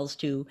parallels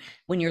to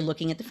when you're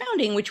looking at the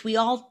founding, which we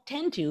all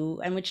tend to,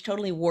 and which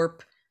totally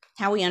warp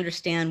how we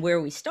understand where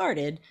we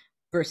started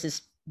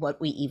versus what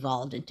we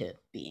evolved into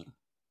being.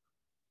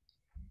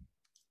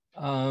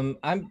 I'm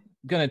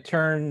going to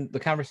turn the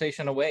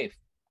conversation away.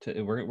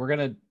 We're going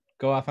to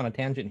go off on a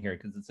tangent here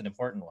because it's an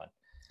important one.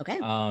 Okay.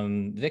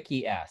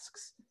 Vicky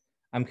asks,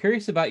 I'm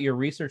curious about your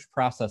research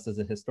process as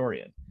a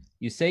historian.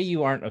 You say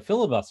you aren't a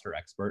filibuster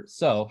expert,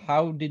 so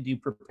how did you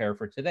prepare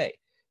for today?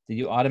 Did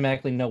you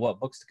automatically know what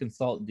books to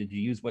consult? Did you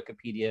use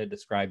Wikipedia?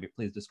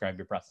 Please describe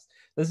your process.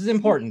 This is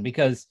important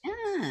because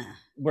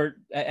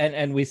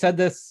and we said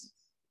this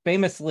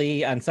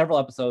famously on several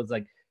episodes,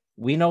 like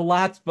we know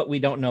lots, but we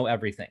don't know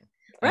everything.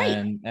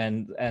 Right.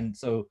 And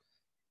so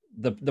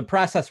the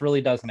process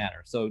really does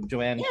matter. So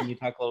Joanne, can you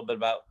talk a little bit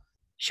about?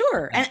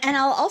 Sure. And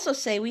I'll also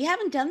say we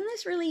haven't done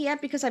this really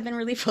yet because I've been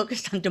really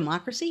focused on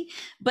democracy.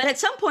 But at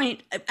some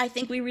point, I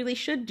think we really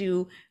should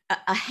do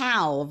a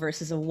how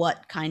versus a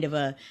what kind of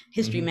a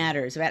history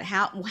matters about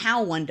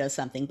how one does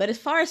something. But as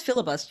far as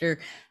filibuster,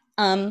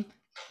 the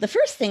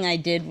first thing I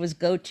did was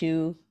go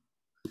to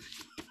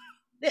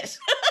this.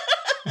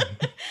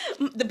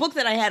 The book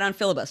that I had on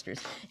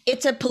filibusters.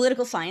 It's a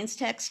political science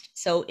text,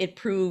 so it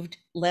proved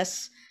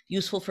less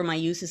useful for my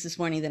uses this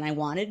morning than I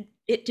wanted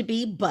it to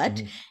be,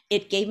 but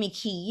it gave me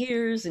key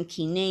years and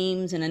key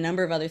names and a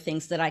number of other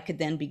things that I could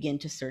then begin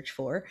to search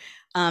for.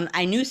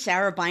 I knew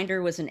Sarah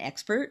Binder was an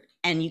expert,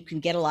 and you can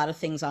get a lot of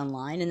things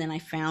online. And then I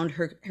found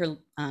her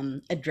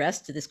address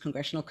to this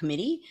congressional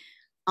committee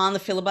on the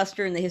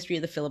filibuster and the history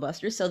of the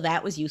filibuster, so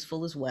that was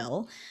useful as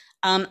well.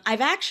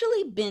 I've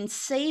actually been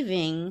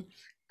saving,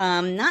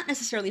 not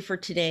necessarily for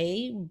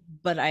today,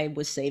 but I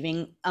was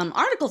saving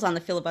articles on the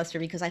filibuster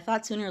because I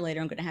thought sooner or later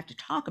I'm going to have to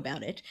talk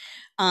about it.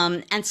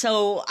 And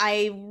so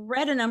I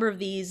read a number of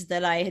these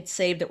that I had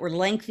saved that were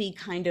lengthy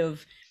kind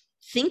of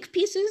think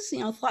pieces,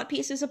 thought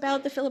pieces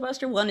about the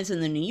filibuster. One is in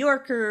the New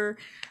Yorker.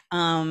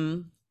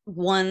 The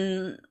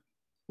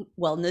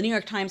New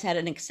York Times had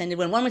an extended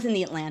one. One was in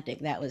the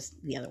Atlantic. That was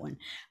the other one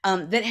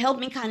that helped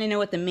me kind of know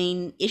what the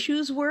main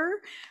issues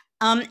were.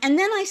 And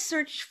then I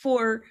searched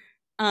for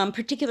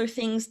particular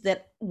things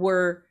that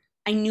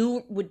I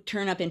knew would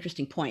turn up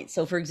interesting points.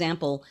 So for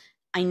example,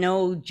 I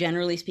know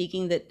generally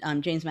speaking that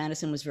James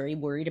Madison was very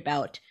worried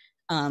about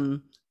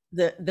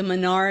the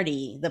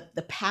minority,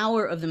 the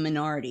power of the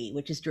minority,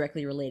 which is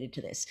directly related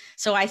to this.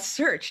 So I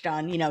searched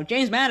on,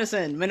 James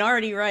Madison,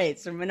 minority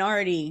rights or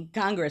minority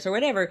Congress or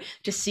whatever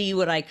to see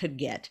what I could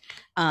get.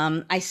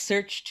 I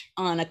searched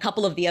on a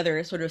couple of the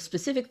other sort of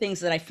specific things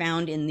that I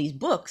found in these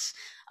books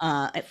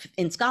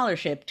in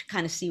scholarship to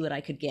kind of see what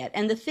I could get.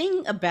 And the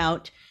thing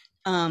about,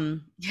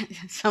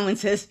 someone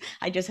says,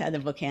 I just had the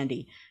book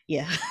handy.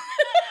 Yeah.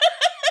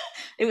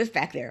 It was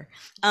back there.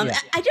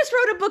 I just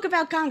wrote a book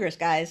about Congress,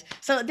 guys.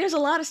 So there's a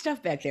lot of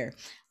stuff back there.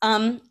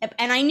 And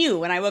I knew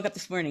when I woke up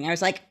this morning, I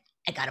was like,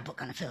 I got a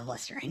book on the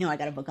filibuster. I know I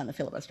got a book on the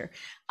filibuster.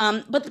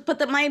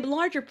 But my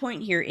larger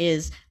point here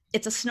is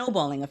it's a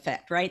snowballing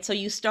effect, right? So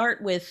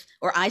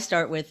I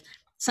start with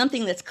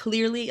something that's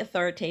clearly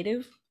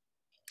authoritative.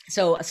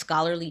 So a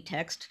scholarly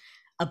text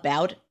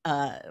about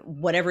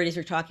whatever it is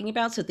you're talking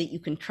about so that you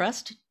can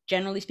trust,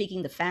 generally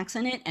speaking, the facts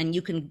in it, and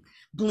you can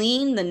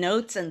glean the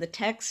notes and the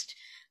text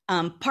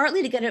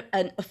partly to get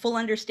a full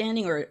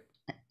understanding or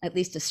at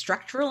least a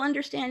structural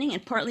understanding,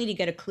 and partly to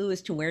get a clue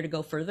as to where to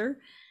go further.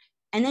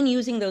 And then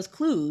using those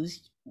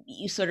clues,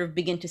 you sort of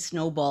begin to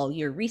snowball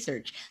your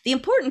research. The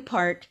important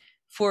part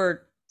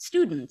for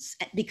students,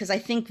 because I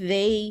think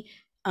they,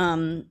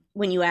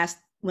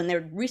 when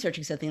they're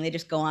researching something, they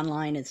just go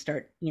online and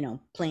start,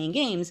 playing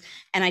games.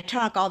 And I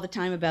talk all the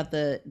time about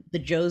the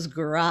Joe's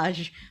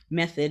Garage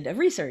method of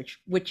research,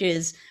 which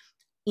is,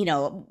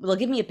 they'll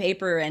give me a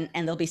paper and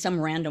there'll be some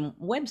random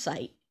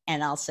website.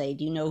 And I'll say,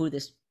 do you know who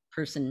this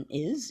person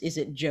is? Is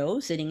it Joe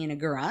sitting in a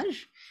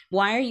garage?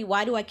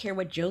 Why do I care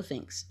what Joe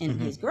thinks in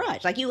his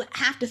garage? Like, you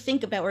have to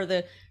think about where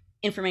the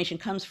information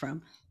comes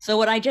from. So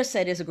what I just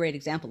said is a great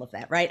example of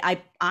that, right?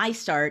 I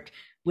start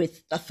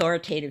with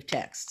authoritative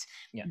texts.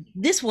 Yeah.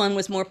 This one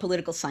was more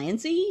political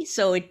science-y,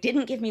 so it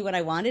didn't give me what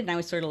I wanted, and I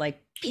was sort of like,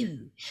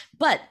 ew.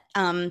 But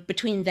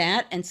between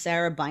that and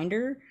Sarah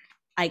Binder,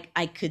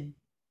 I could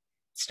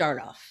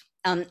start off.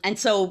 And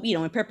so,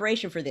 in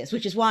preparation for this,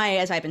 which is why,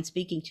 as I've been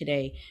speaking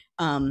today,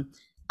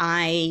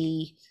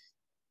 I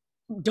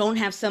don't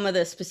have some of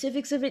the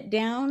specifics of it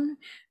down,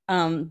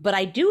 but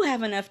I do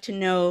have enough to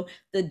know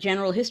the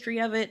general history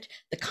of it,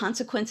 the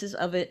consequences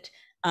of it.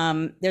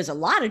 There's a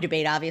lot of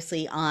debate,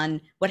 obviously,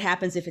 on what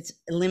happens if it's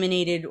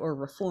eliminated or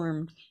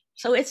reformed.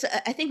 So it's,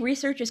 I think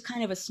research is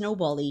kind of a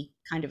snowbally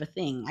kind of a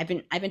thing.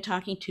 I've been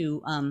talking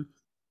to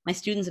my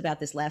students about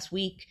this last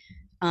week,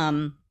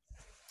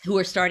 who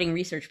are starting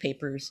research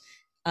papers.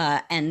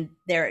 And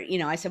they're,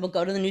 I said, well,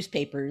 go to the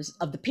newspapers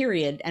of the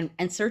period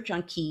and search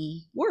on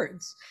key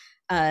words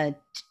as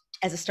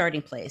a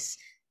starting place.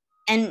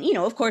 And,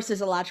 of course,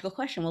 there's a logical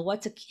question. Well,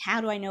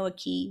 how do I know a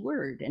key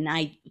word? And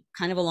I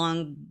kind of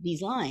along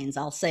these lines,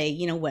 I'll say,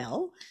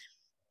 well,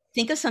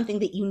 think of something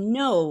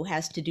that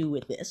has to do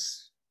with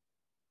this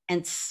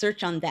and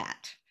search on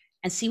that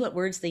and see what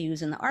words they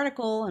use in the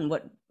article and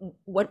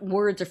what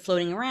words are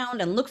floating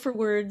around, and look for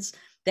words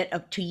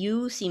that to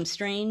you seem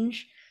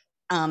strange,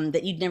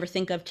 that you'd never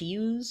think of to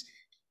use.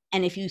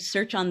 And if you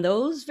search on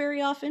those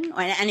very often,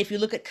 and if you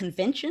look at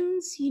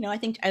conventions, I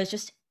think I was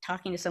just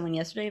talking to someone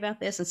yesterday about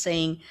this and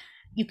saying,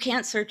 you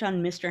can't search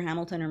on Mr.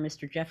 Hamilton or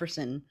Mr.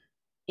 Jefferson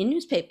in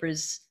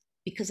newspapers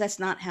because that's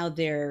not how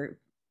they're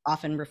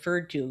often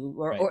referred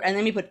to. And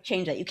let me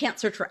change that. You can't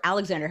search for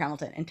Alexander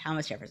Hamilton and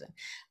Thomas Jefferson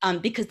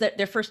because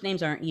their first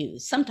names aren't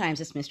used.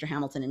 Sometimes it's Mr.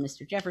 Hamilton and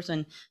Mr.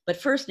 Jefferson, but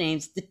first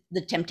names,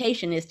 the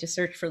temptation is to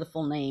search for the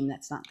full name.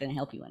 That's not going to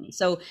help you any.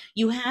 So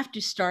you have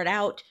to start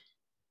out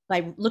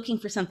by looking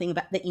for something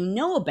that you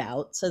know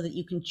about so that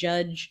you can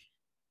judge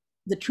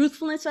the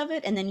truthfulness of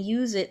it and then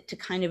use it to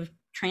kind of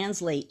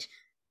translate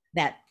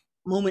that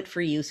moment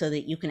for you so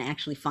that you can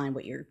actually find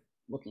what you're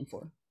looking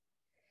for.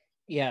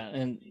 Yeah,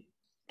 and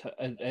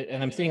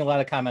I'm seeing a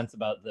lot of comments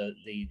about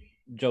the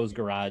Joe's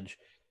Garage.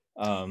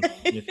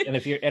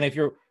 If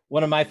you're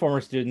one of my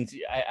former students,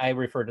 I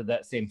refer to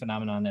that same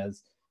phenomenon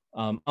as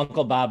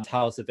Uncle Bob's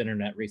house of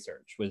internet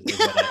research. Was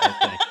what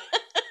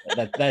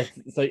I think.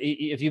 So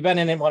if you've been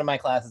in one of my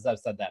classes, I've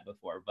said that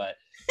before, but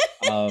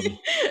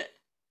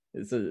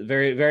it's a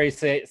very, very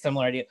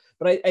similar idea.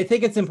 But I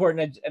think it's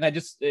important, and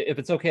if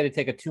it's okay to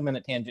take a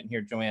 2-minute tangent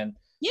here, Joanne,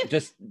 yeah.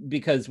 Just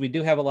because we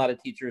do have a lot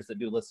of teachers that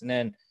do listen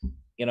in,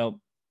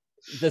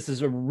 this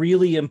is a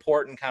really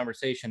important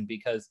conversation,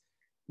 because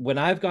when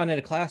I've gone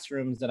into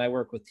classrooms and I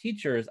work with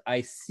teachers,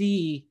 I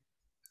see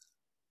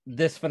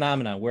this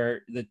phenomenon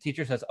where the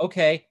teacher says,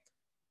 okay,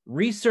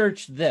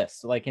 research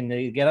this, and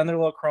they get on their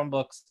little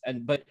Chromebooks,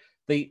 but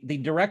the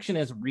direction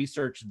is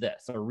research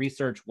this or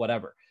research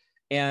whatever.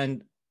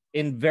 And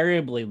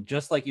invariably,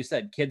 just like you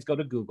said, kids go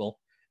to Google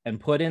and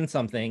put in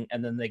something,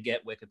 and then they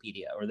get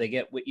Wikipedia, or they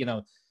get,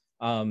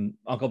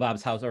 Uncle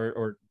Bob's house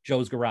or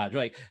Joe's Garage,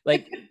 right?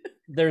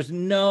 There's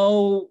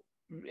no,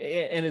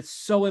 and it's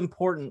so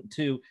important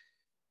to,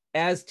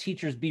 as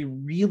teachers, be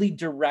really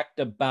direct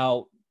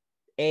about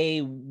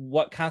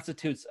what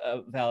constitutes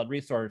a valid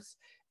resource,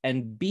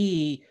 and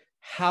B,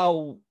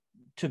 how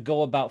to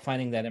go about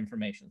finding that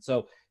information.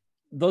 So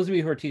those of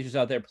you who are teachers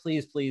out there,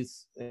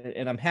 please,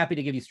 and I'm happy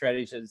to give you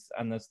strategies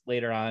on this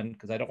later on,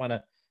 because I don't want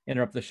to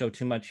interrupt the show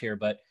too much here,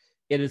 but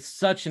it is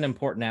such an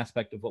important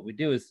aspect of what we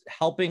do, is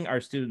helping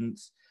our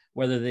students,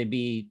 whether they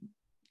be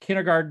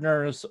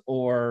kindergartners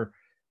or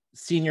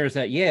seniors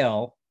at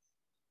Yale,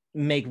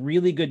 make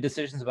really good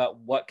decisions about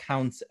what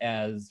counts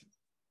as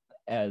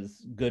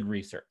good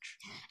research.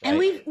 Right?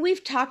 And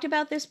we've talked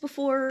about this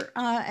before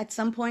at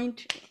some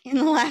point in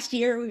the last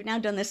year. We've now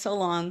done this so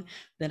long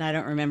that I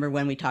don't remember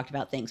when we talked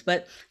about things.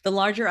 But the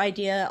larger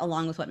idea,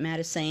 along with what Matt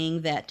is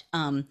saying, that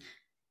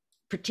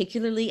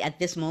particularly at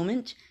this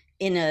moment,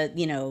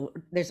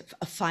 there's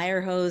a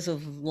fire hose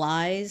of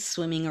lies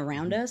swimming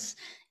around us,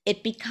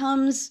 it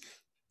becomes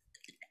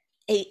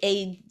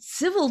a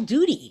civil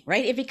duty,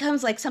 right? It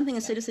becomes like something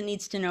a citizen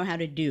needs to know how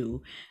to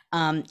do,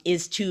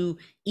 is to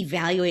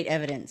evaluate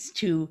evidence,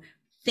 to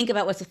think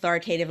about what's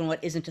authoritative and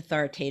what isn't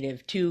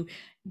authoritative, to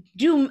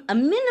do a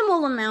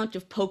minimal amount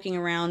of poking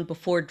around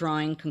before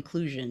drawing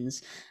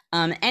conclusions.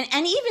 And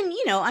even,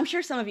 I'm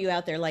sure some of you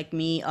out there like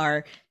me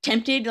are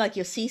tempted, like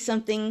you'll see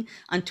something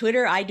on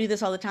Twitter. I do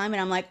this all the time,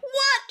 and I'm like,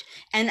 what?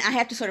 And I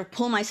have to sort of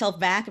pull myself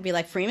back and be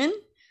like, Freeman,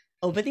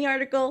 open the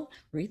article,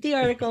 read the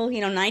article.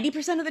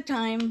 90% of the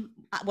time,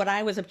 what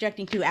I was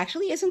objecting to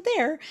actually isn't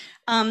there.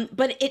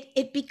 But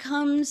it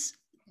becomes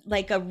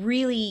like a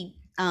really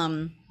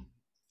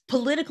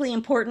politically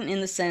important,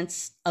 in the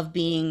sense of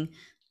being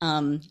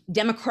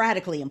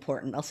democratically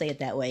important, I'll say it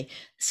that way,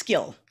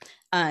 skill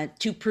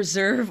to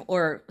preserve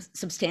or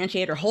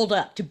substantiate or hold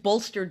up, to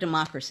bolster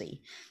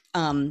democracy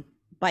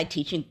by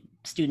teaching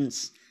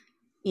students,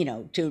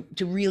 to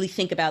really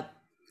think about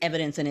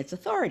evidence and its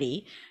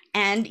authority.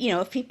 And,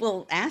 if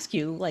people ask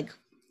you, like,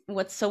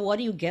 what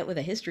do you get with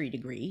a history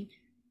degree?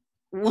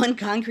 One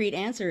concrete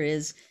answer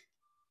is,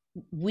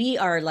 we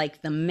are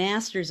like the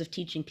masters of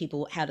teaching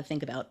people how to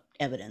think about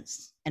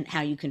evidence and how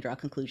you can draw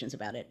conclusions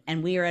about it.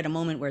 And we are at a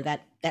moment where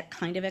that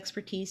kind of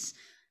expertise,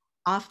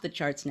 off the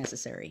charts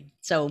necessary.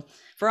 So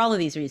for all of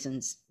these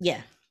reasons,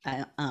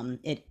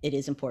 it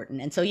is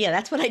important. And so,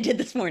 that's what I did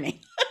this morning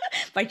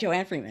by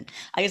Joanne Freeman.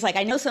 I was like,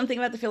 I know something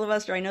about the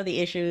filibuster. I know the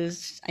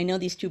issues. I know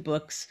these two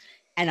books.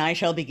 And I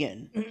shall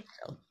begin.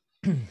 So.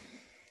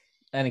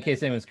 And in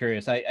case anyone's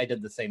curious, I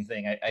did the same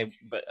thing.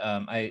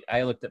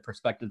 I looked at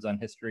perspectives on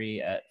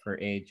history for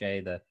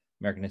AHA, the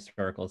American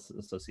Historical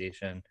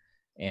Association,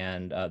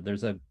 and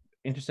there's a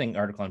interesting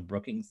article on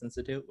Brookings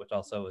Institute, which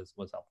also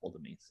was helpful to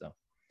me. So,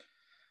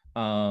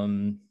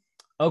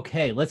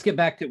 okay, let's get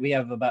back to. We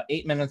have about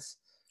 8 minutes.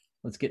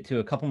 Let's get to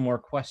a couple more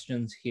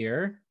questions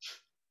here.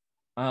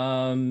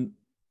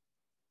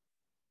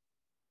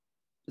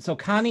 So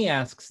Connie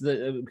asks,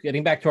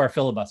 getting back to our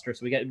filibuster,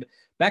 so we get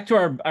back to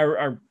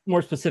our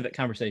more specific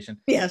conversation.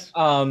 Yes.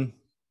 Connie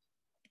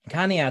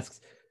asks,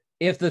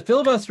 if the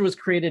filibuster was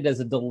created as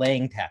a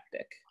delaying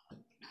tactic,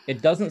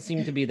 it doesn't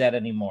seem to be that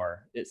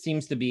anymore. It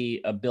seems to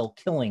be a bill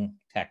killing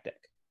tactic.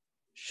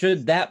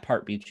 Should that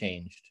part be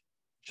changed?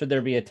 Should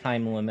there be a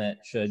time limit?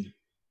 Should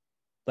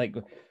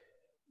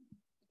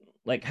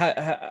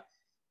how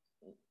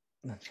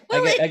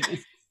well,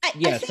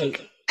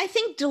 I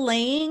think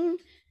delaying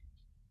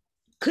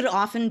could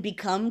often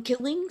become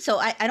killing. So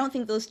I don't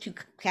think those two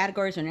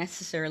categories are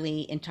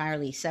necessarily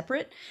entirely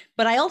separate.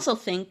 But I also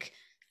think,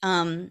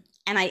 and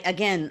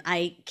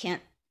I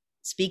can't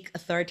speak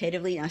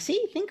authoritatively. Now,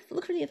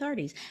 look for the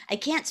authorities. I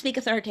can't speak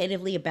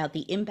authoritatively about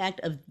the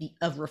impact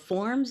of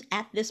reforms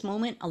at this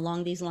moment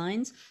along these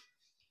lines.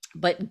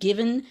 But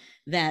given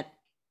that,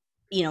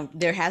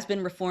 there has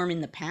been reform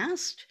in the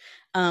past,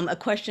 a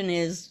question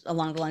is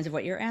along the lines of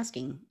what you're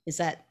asking.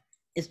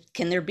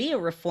 Can there be a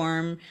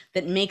reform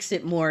that makes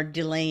it more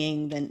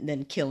delaying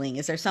than killing?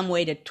 Is there some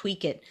way to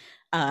tweak it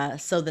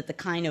so that the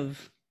kind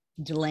of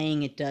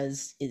delaying it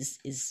does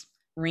is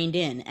reined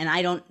in? And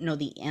I don't know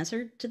the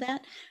answer to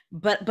that,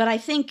 but I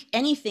think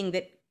anything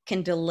that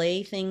can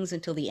delay things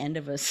until the end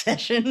of a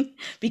session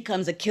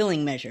becomes a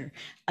killing measure.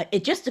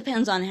 It just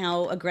depends on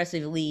how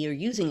aggressively you're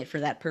using it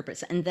for that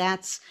purpose, and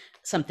that's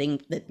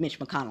something that Mitch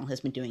McConnell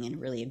has been doing in a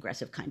really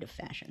aggressive kind of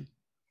fashion.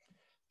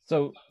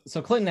 So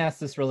Clinton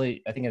asked this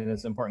really, I think it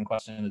is an important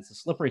question. It's a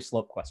slippery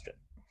slope question,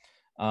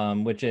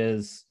 which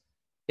is,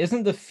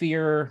 isn't the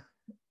fear,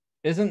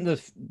 I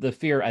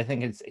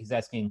think he's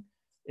asking,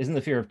 isn't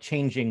the fear of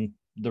changing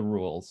the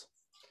rules,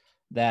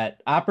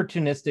 that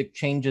opportunistic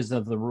changes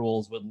of the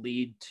rules would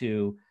lead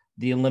to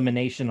the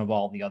elimination of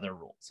all the other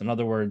rules? In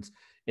other words,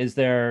 is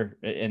there,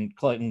 and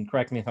Clinton,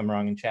 correct me if I'm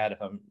wrong in chat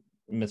if I'm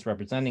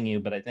misrepresenting you,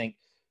 but I think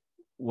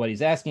what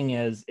he's asking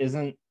is,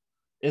 isn't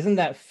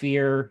that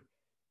fear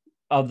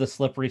of the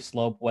slippery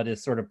slope what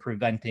is sort of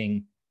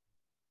preventing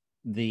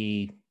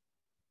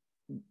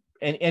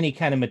any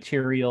kind of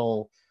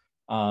material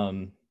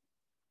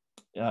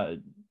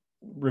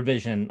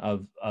revision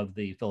of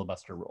the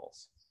filibuster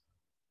rules?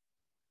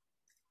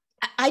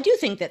 I do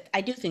think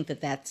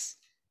that that's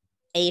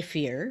a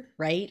fear,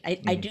 right?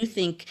 I do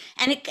think,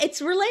 and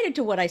it's related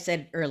to what I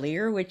said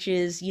earlier, which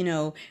is,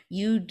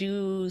 you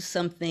do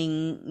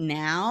something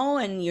now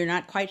and you're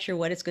not quite sure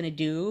what it's going to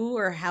do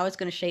or how it's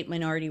going to shape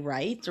minority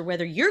rights or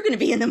whether you're going to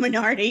be in the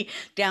minority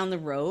down the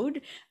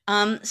road.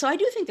 So I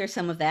do think there's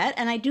some of that.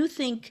 And I do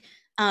think,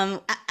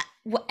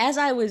 as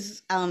I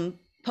was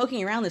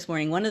poking around this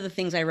morning, one of the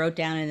things I wrote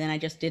down and then I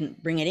just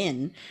didn't bring it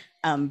in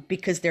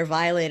because they're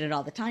violated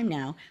all the time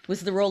now was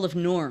the role of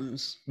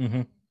norms.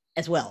 Mm-hmm.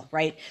 As well,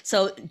 right?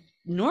 So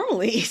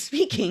normally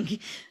speaking,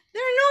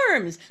 there are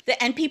norms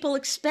and people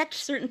expect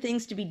certain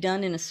things to be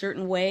done in a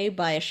certain way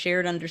by a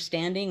shared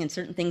understanding and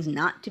certain things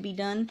not to be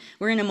done.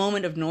 We're in a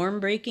moment of norm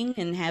breaking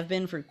and have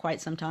been for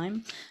quite some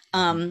time.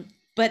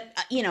 But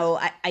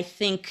I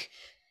think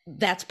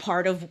that's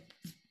part of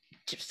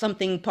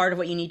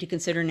what you need to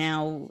consider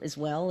now as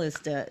well, is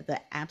the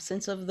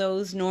absence of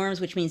those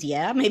norms, which means,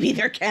 maybe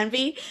there can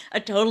be a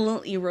total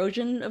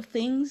erosion of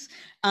things.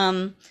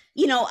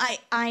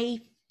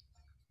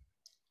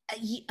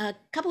 A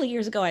couple of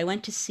years ago, I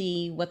went to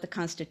see What the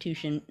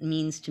Constitution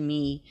Means to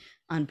Me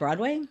on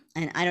Broadway,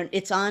 and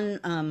it's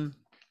on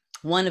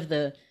one of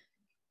the,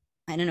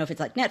 I don't know if it's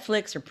like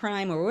Netflix or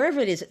Prime or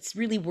wherever it is. It's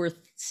really worth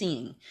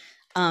seeing.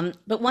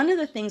 But one of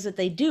the things that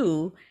they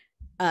do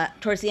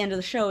towards the end of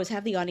the show is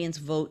have the audience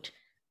vote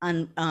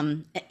on,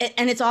 and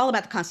it's all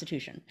about the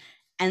Constitution.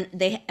 And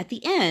at the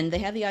end, they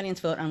have the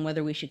audience vote on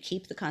whether we should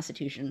keep the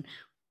Constitution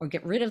or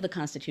get rid of the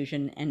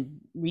Constitution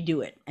and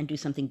redo it and do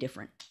something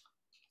different.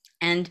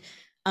 And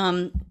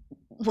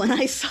when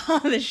I saw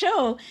the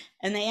show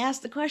and they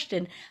asked the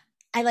question,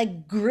 I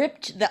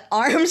gripped the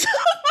arms of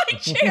my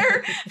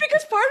chair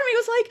because part of me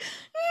was like,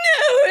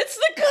 no, it's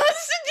the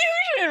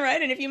Constitution,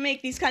 right? And if you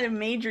make these kind of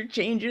major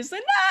changes,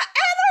 then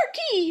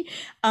anarchy.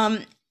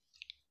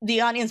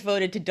 The audience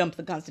voted to dump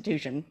the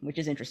Constitution, which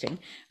is interesting.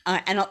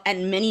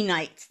 And many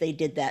nights they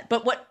did that.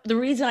 But the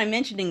reason I'm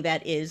mentioning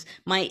that is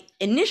my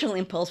initial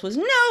impulse was,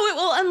 no, it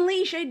will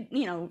unleash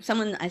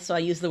someone I saw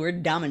use the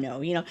word domino,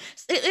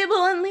 it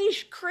will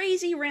unleash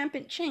crazy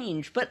rampant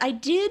change. But I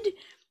did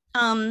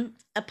a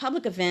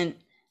public event,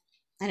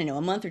 I don't know,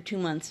 a month or 2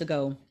 months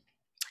ago.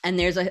 And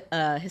there's a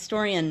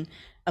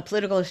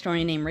political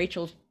historian named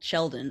Rachel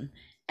Sheldon,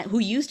 who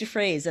used a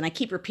phrase, and I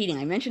keep repeating,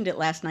 I mentioned it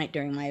last night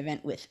during my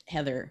event with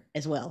Heather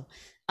as well.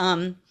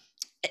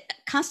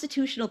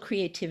 Constitutional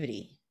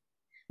creativity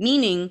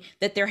meaning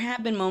that there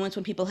have been moments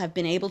when people have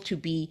been able to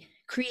be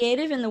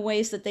creative in the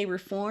ways that they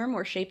reform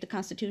or shape the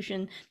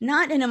Constitution,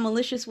 not in a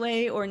malicious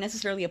way or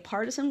necessarily a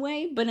partisan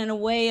way, but in a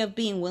way of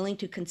being willing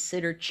to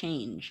consider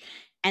change.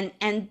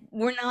 And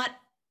we're not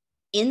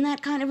in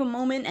that kind of a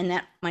moment, and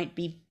that might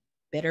be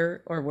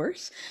better or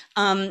worse.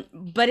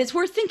 But it's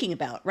worth thinking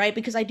about, right?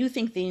 Because I do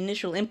think the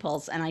initial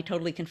impulse, and I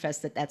totally confess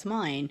that that's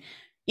mine,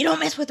 you don't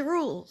mess with the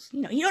rules.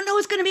 You don't know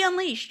what's going to be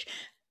unleashed.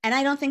 And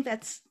I don't think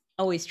that's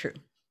always true.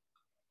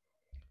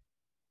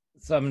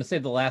 So I'm going to say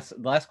the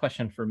last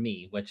question for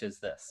me, which is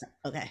this.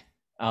 Okay.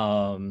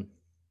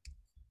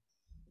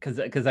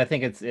 Because I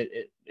think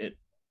it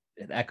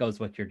echoes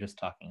what you're just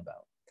talking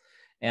about.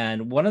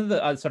 And one of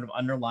the sort of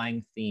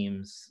underlying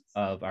themes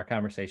of our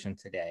conversation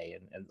today,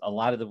 and a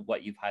lot of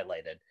what you've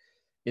highlighted,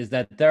 is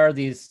that there are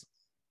these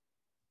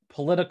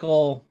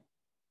political,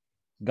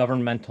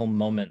 governmental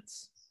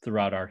moments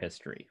throughout our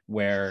history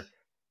where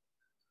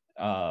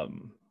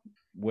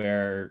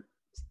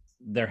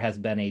there has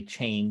been a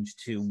change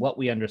to what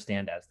we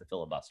understand as the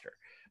filibuster,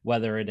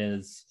 whether it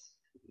is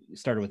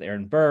started with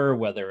Aaron Burr,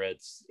 whether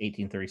it's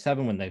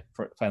 1837 when they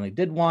finally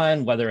did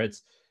one, whether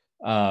it's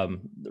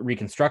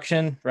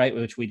Reconstruction, right,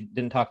 which we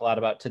didn't talk a lot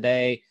about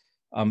today,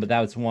 but that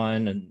was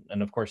one,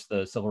 and of course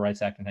the Civil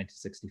Rights Act in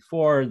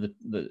 1964,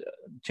 the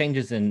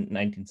changes in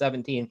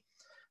 1917,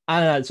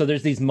 so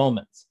there's these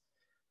moments.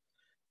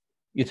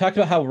 You talked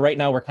about how right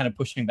now we're kind of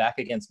pushing back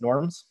against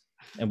norms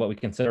and what we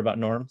consider about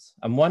norms.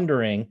 I'm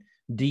wondering,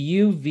 do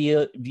you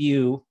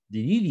view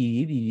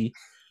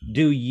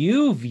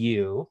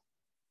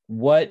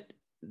what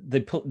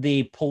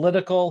the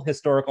political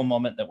historical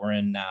moment that we're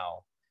in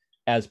now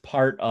as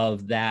part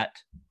of that,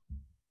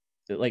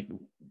 like,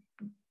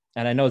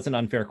 and I know it's an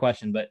unfair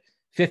question, but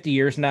 50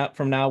 years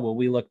from now, will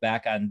we look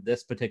back on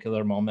this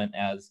particular moment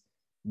as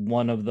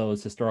one of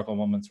those historical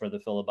moments where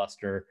the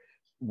filibuster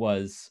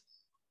was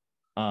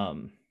at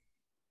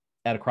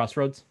a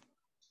crossroads?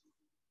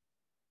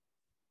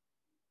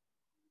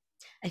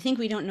 I think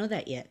we don't know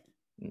that yet.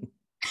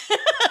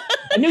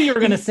 I knew you were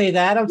going to say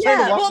that. I'm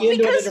trying to walk you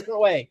into it a different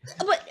way.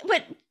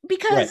 But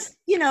because,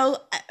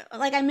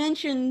 like I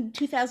mentioned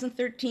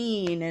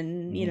 2013,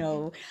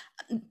 and,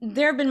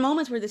 there have been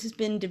moments where this has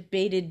been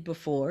debated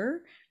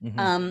before.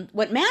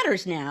 What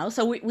matters now,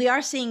 so we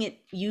are seeing it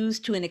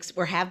used to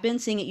or have been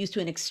seeing it used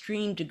to an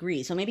extreme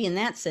degree. So maybe in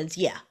that sense,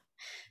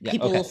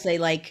 people will say,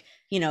 like,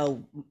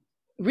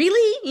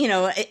 really?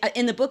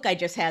 In the book I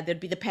just had, there'd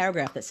be the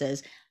paragraph that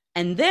says,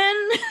 and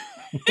then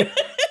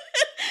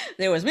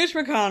there was Mitch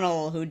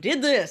McConnell who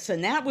did this,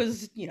 and that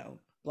was,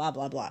 blah,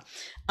 blah, blah.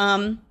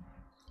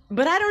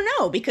 But I don't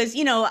know, because,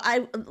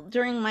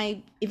 during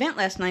my event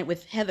last night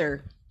with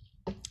Heather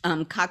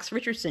Cox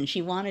Richardson,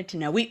 she wanted to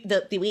know,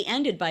 we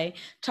ended by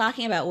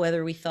talking about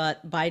whether we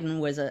thought Biden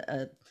was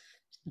a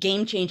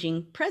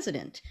game-changing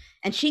president.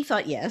 And she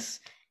thought yes.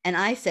 And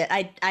I said,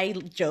 I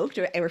joked,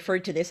 or I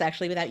referred to this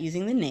actually without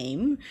using the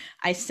name.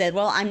 I said,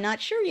 well, I'm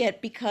not sure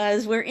yet,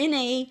 because we're in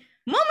a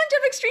moment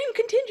of extreme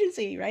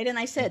contingency, right? And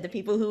I said, the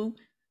people who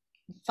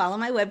follow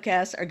my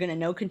webcast are going to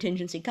know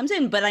contingency comes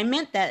in. But I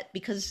meant that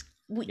because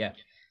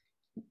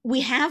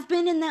we have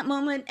been in that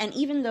moment. And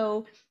even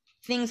though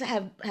things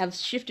have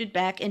shifted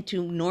back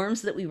into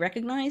norms that we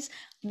recognize,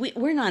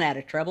 we're not out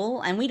of trouble,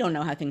 and we don't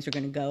know how things are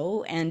going to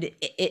go. And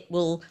it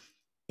will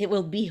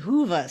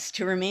behoove us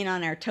to remain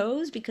on our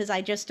toes, because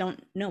I just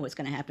don't know what's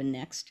going to happen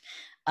next.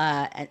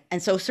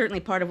 And so certainly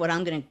part of what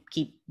I'm going to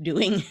keep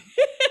doing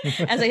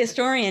as a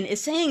historian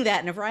is saying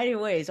that in a variety of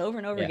ways over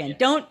and over again.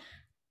 Don't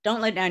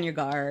let down your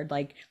guard.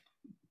 Like,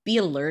 be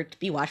alert,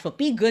 be watchful,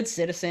 be good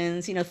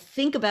citizens,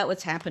 think about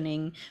what's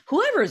happening,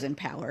 whoever's in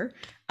power.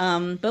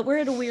 But we're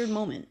at a weird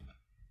moment.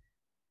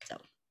 So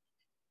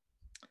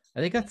I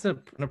think that's an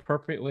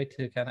appropriate way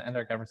to kind of end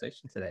our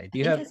conversation today. Do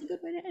you have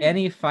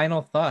any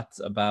final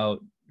thoughts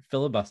about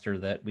filibuster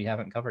that we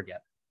haven't covered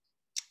yet?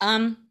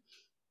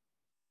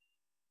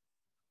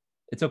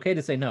 It's okay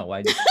to say no.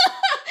 I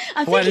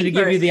wanted to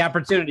give you the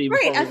opportunity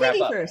before we wrap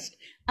up. First.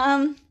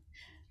 No,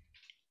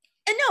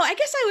 I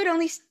guess I would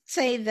only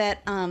say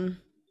that,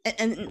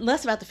 and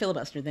less about the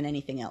filibuster than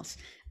anything else.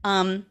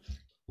 In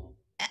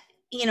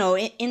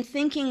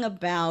thinking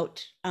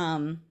about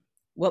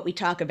what we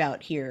talk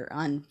about here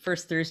on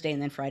first Thursday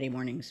and then Friday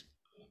mornings,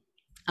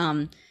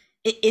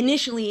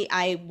 initially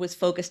I was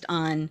focused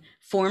on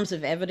forms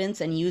of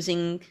evidence and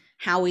using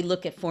how we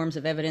look at forms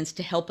of evidence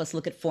to help us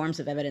look at forms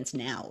of evidence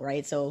now,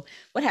 right? So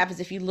what happens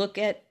if you look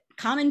at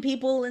common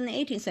people in the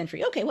 18th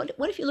century? Okay,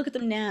 what if you look at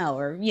them now?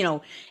 Or,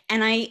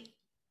 and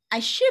I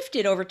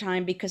shifted over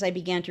time because I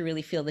began to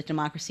really feel that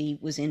democracy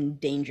was in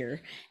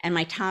danger, and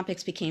my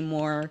topics became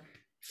more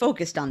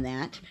focused on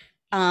that.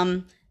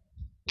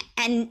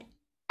 And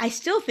I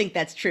still think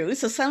that's true.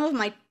 So some of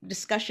my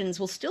discussions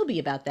will still be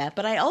about that,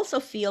 but I also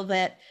feel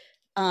that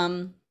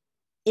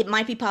it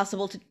might be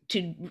possible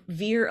to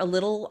veer a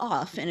little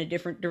off in a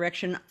different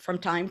direction from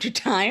time to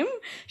time,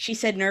 she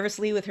said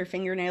nervously with her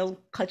fingernail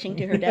clutching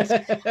to her desk.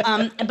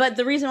 But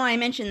the reason why I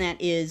mention that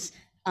is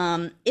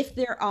if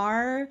there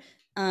are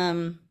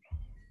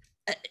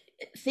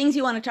things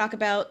you want to talk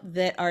about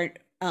that are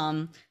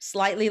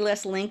slightly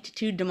less linked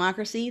to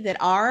democracy, that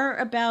are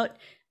about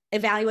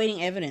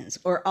evaluating evidence,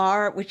 or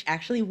are, which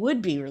actually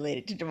would be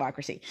related to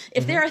democracy.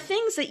 If there are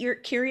things that you're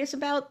curious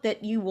about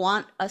that you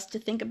want us to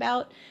think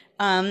about,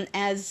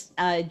 as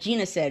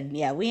Gina said,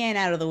 yeah, we ain't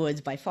out of the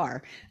woods by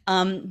far.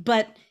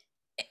 But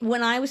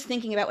when I was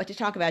thinking about what to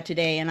talk about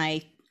today, and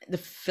the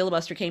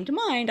filibuster came to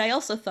mind, I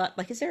also thought,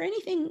 like, is there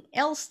anything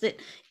else that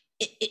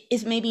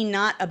is maybe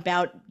not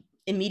about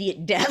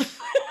immediate death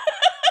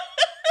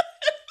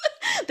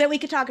that we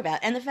could talk about?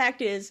 And the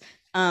fact is,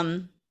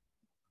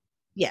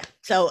 yeah,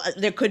 so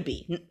there could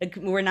be.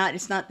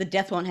 It's not, the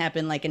death won't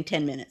happen like in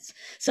 10 minutes.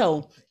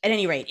 So at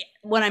any rate,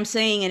 what I'm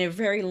saying in a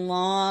very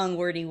long,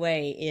 wordy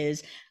way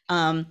is,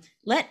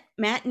 let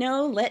Matt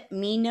know, let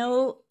me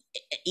know,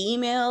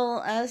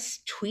 email us,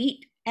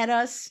 tweet at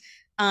us.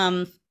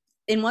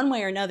 In one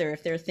way or another,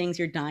 if there are things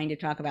you're dying to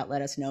talk about,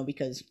 let us know,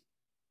 because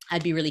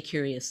I'd be really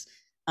curious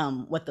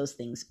what those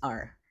things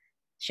are.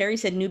 Sherry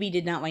said Newbie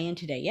did not weigh in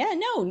today. Yeah,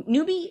 no,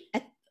 Newbie,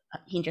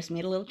 he just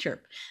made a little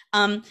chirp.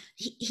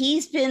 He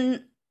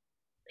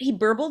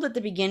burbled at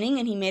the beginning,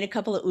 and he made a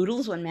couple of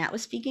oodles when Matt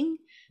was speaking.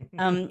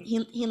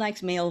 He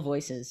likes male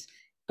voices.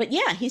 But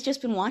yeah, he's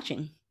just been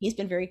watching. He's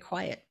been very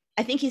quiet.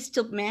 I think he's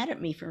still mad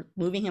at me for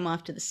moving him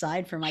off to the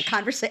side for my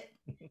conversation.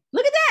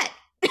 Look at that.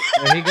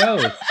 There he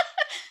goes.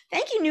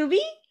 Thank you, Newbie.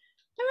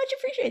 I much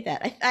appreciate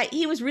that.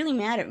 He was really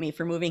mad at me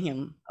for moving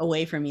him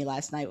away from me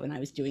last night when I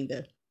was doing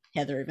the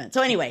Heather event.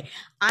 So anyway,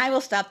 I will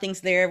stop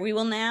things there. We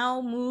will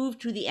now move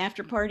to the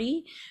after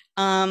party.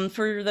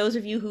 For those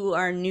of you who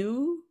are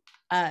new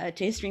to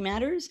History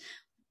Matters,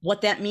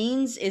 what that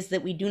means is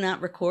that we do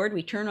not record.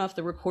 We turn off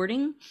the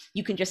recording.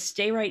 You can just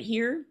stay right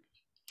here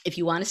if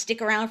you want to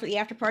stick around for the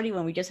after party,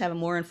 when we just have a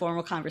more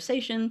informal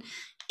conversation.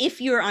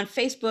 If you're on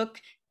Facebook,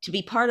 to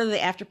be part of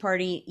the after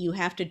party, you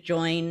have to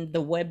join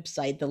the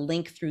website, the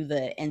link through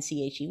the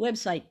NCHE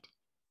website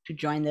to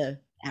join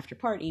the after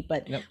party.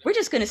 But we're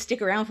just going to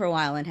stick around for a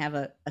while and have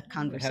a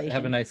conversation.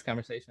 Have a nice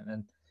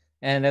conversation.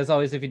 And as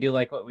always, if you do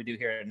like what we do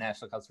here at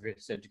National Council for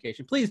History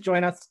Education, please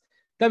join us,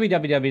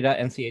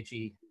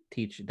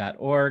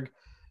 www.ncheteach.org,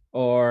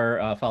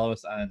 or follow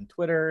us on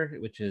Twitter,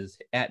 which is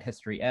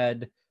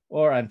 @HistoryEd,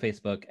 or on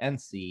Facebook,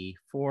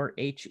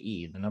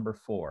 NC4HE, the number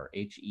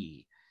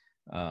 4HE.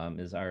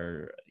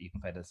 You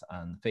can find us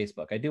on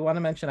Facebook. I do want to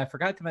mention, I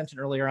forgot to mention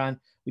earlier on,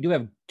 we do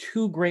have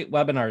 2 great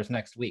webinars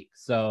next week.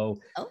 So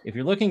if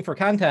you're looking for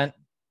content,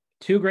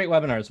 2 great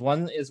webinars.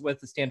 One is with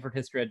the Stanford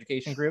History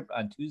Education Group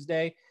on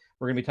Tuesday.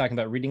 We're going to be talking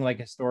about reading like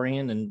a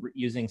historian and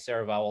using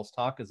Sarah Vowell's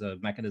talk as a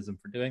mechanism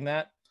for doing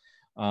that.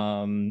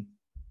 And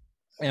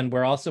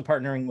we're also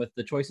partnering with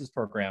the Choices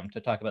program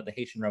to talk about the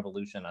Haitian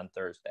Revolution on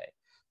Thursday.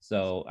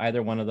 So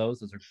either one of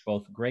those are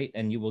both great,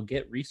 and you will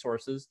get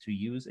resources to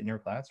use in your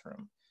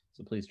classroom.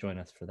 So please join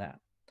us for that.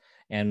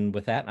 And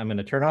with that, I'm going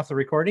to turn off the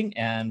recording,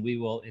 and we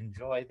will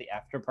enjoy the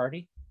after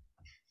party.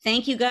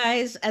 Thank you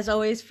guys, as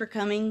always, for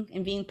coming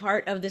and being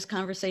part of this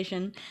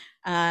conversation.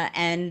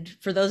 And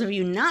for those of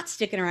you not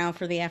sticking around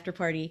for the after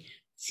party,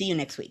 see you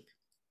next week.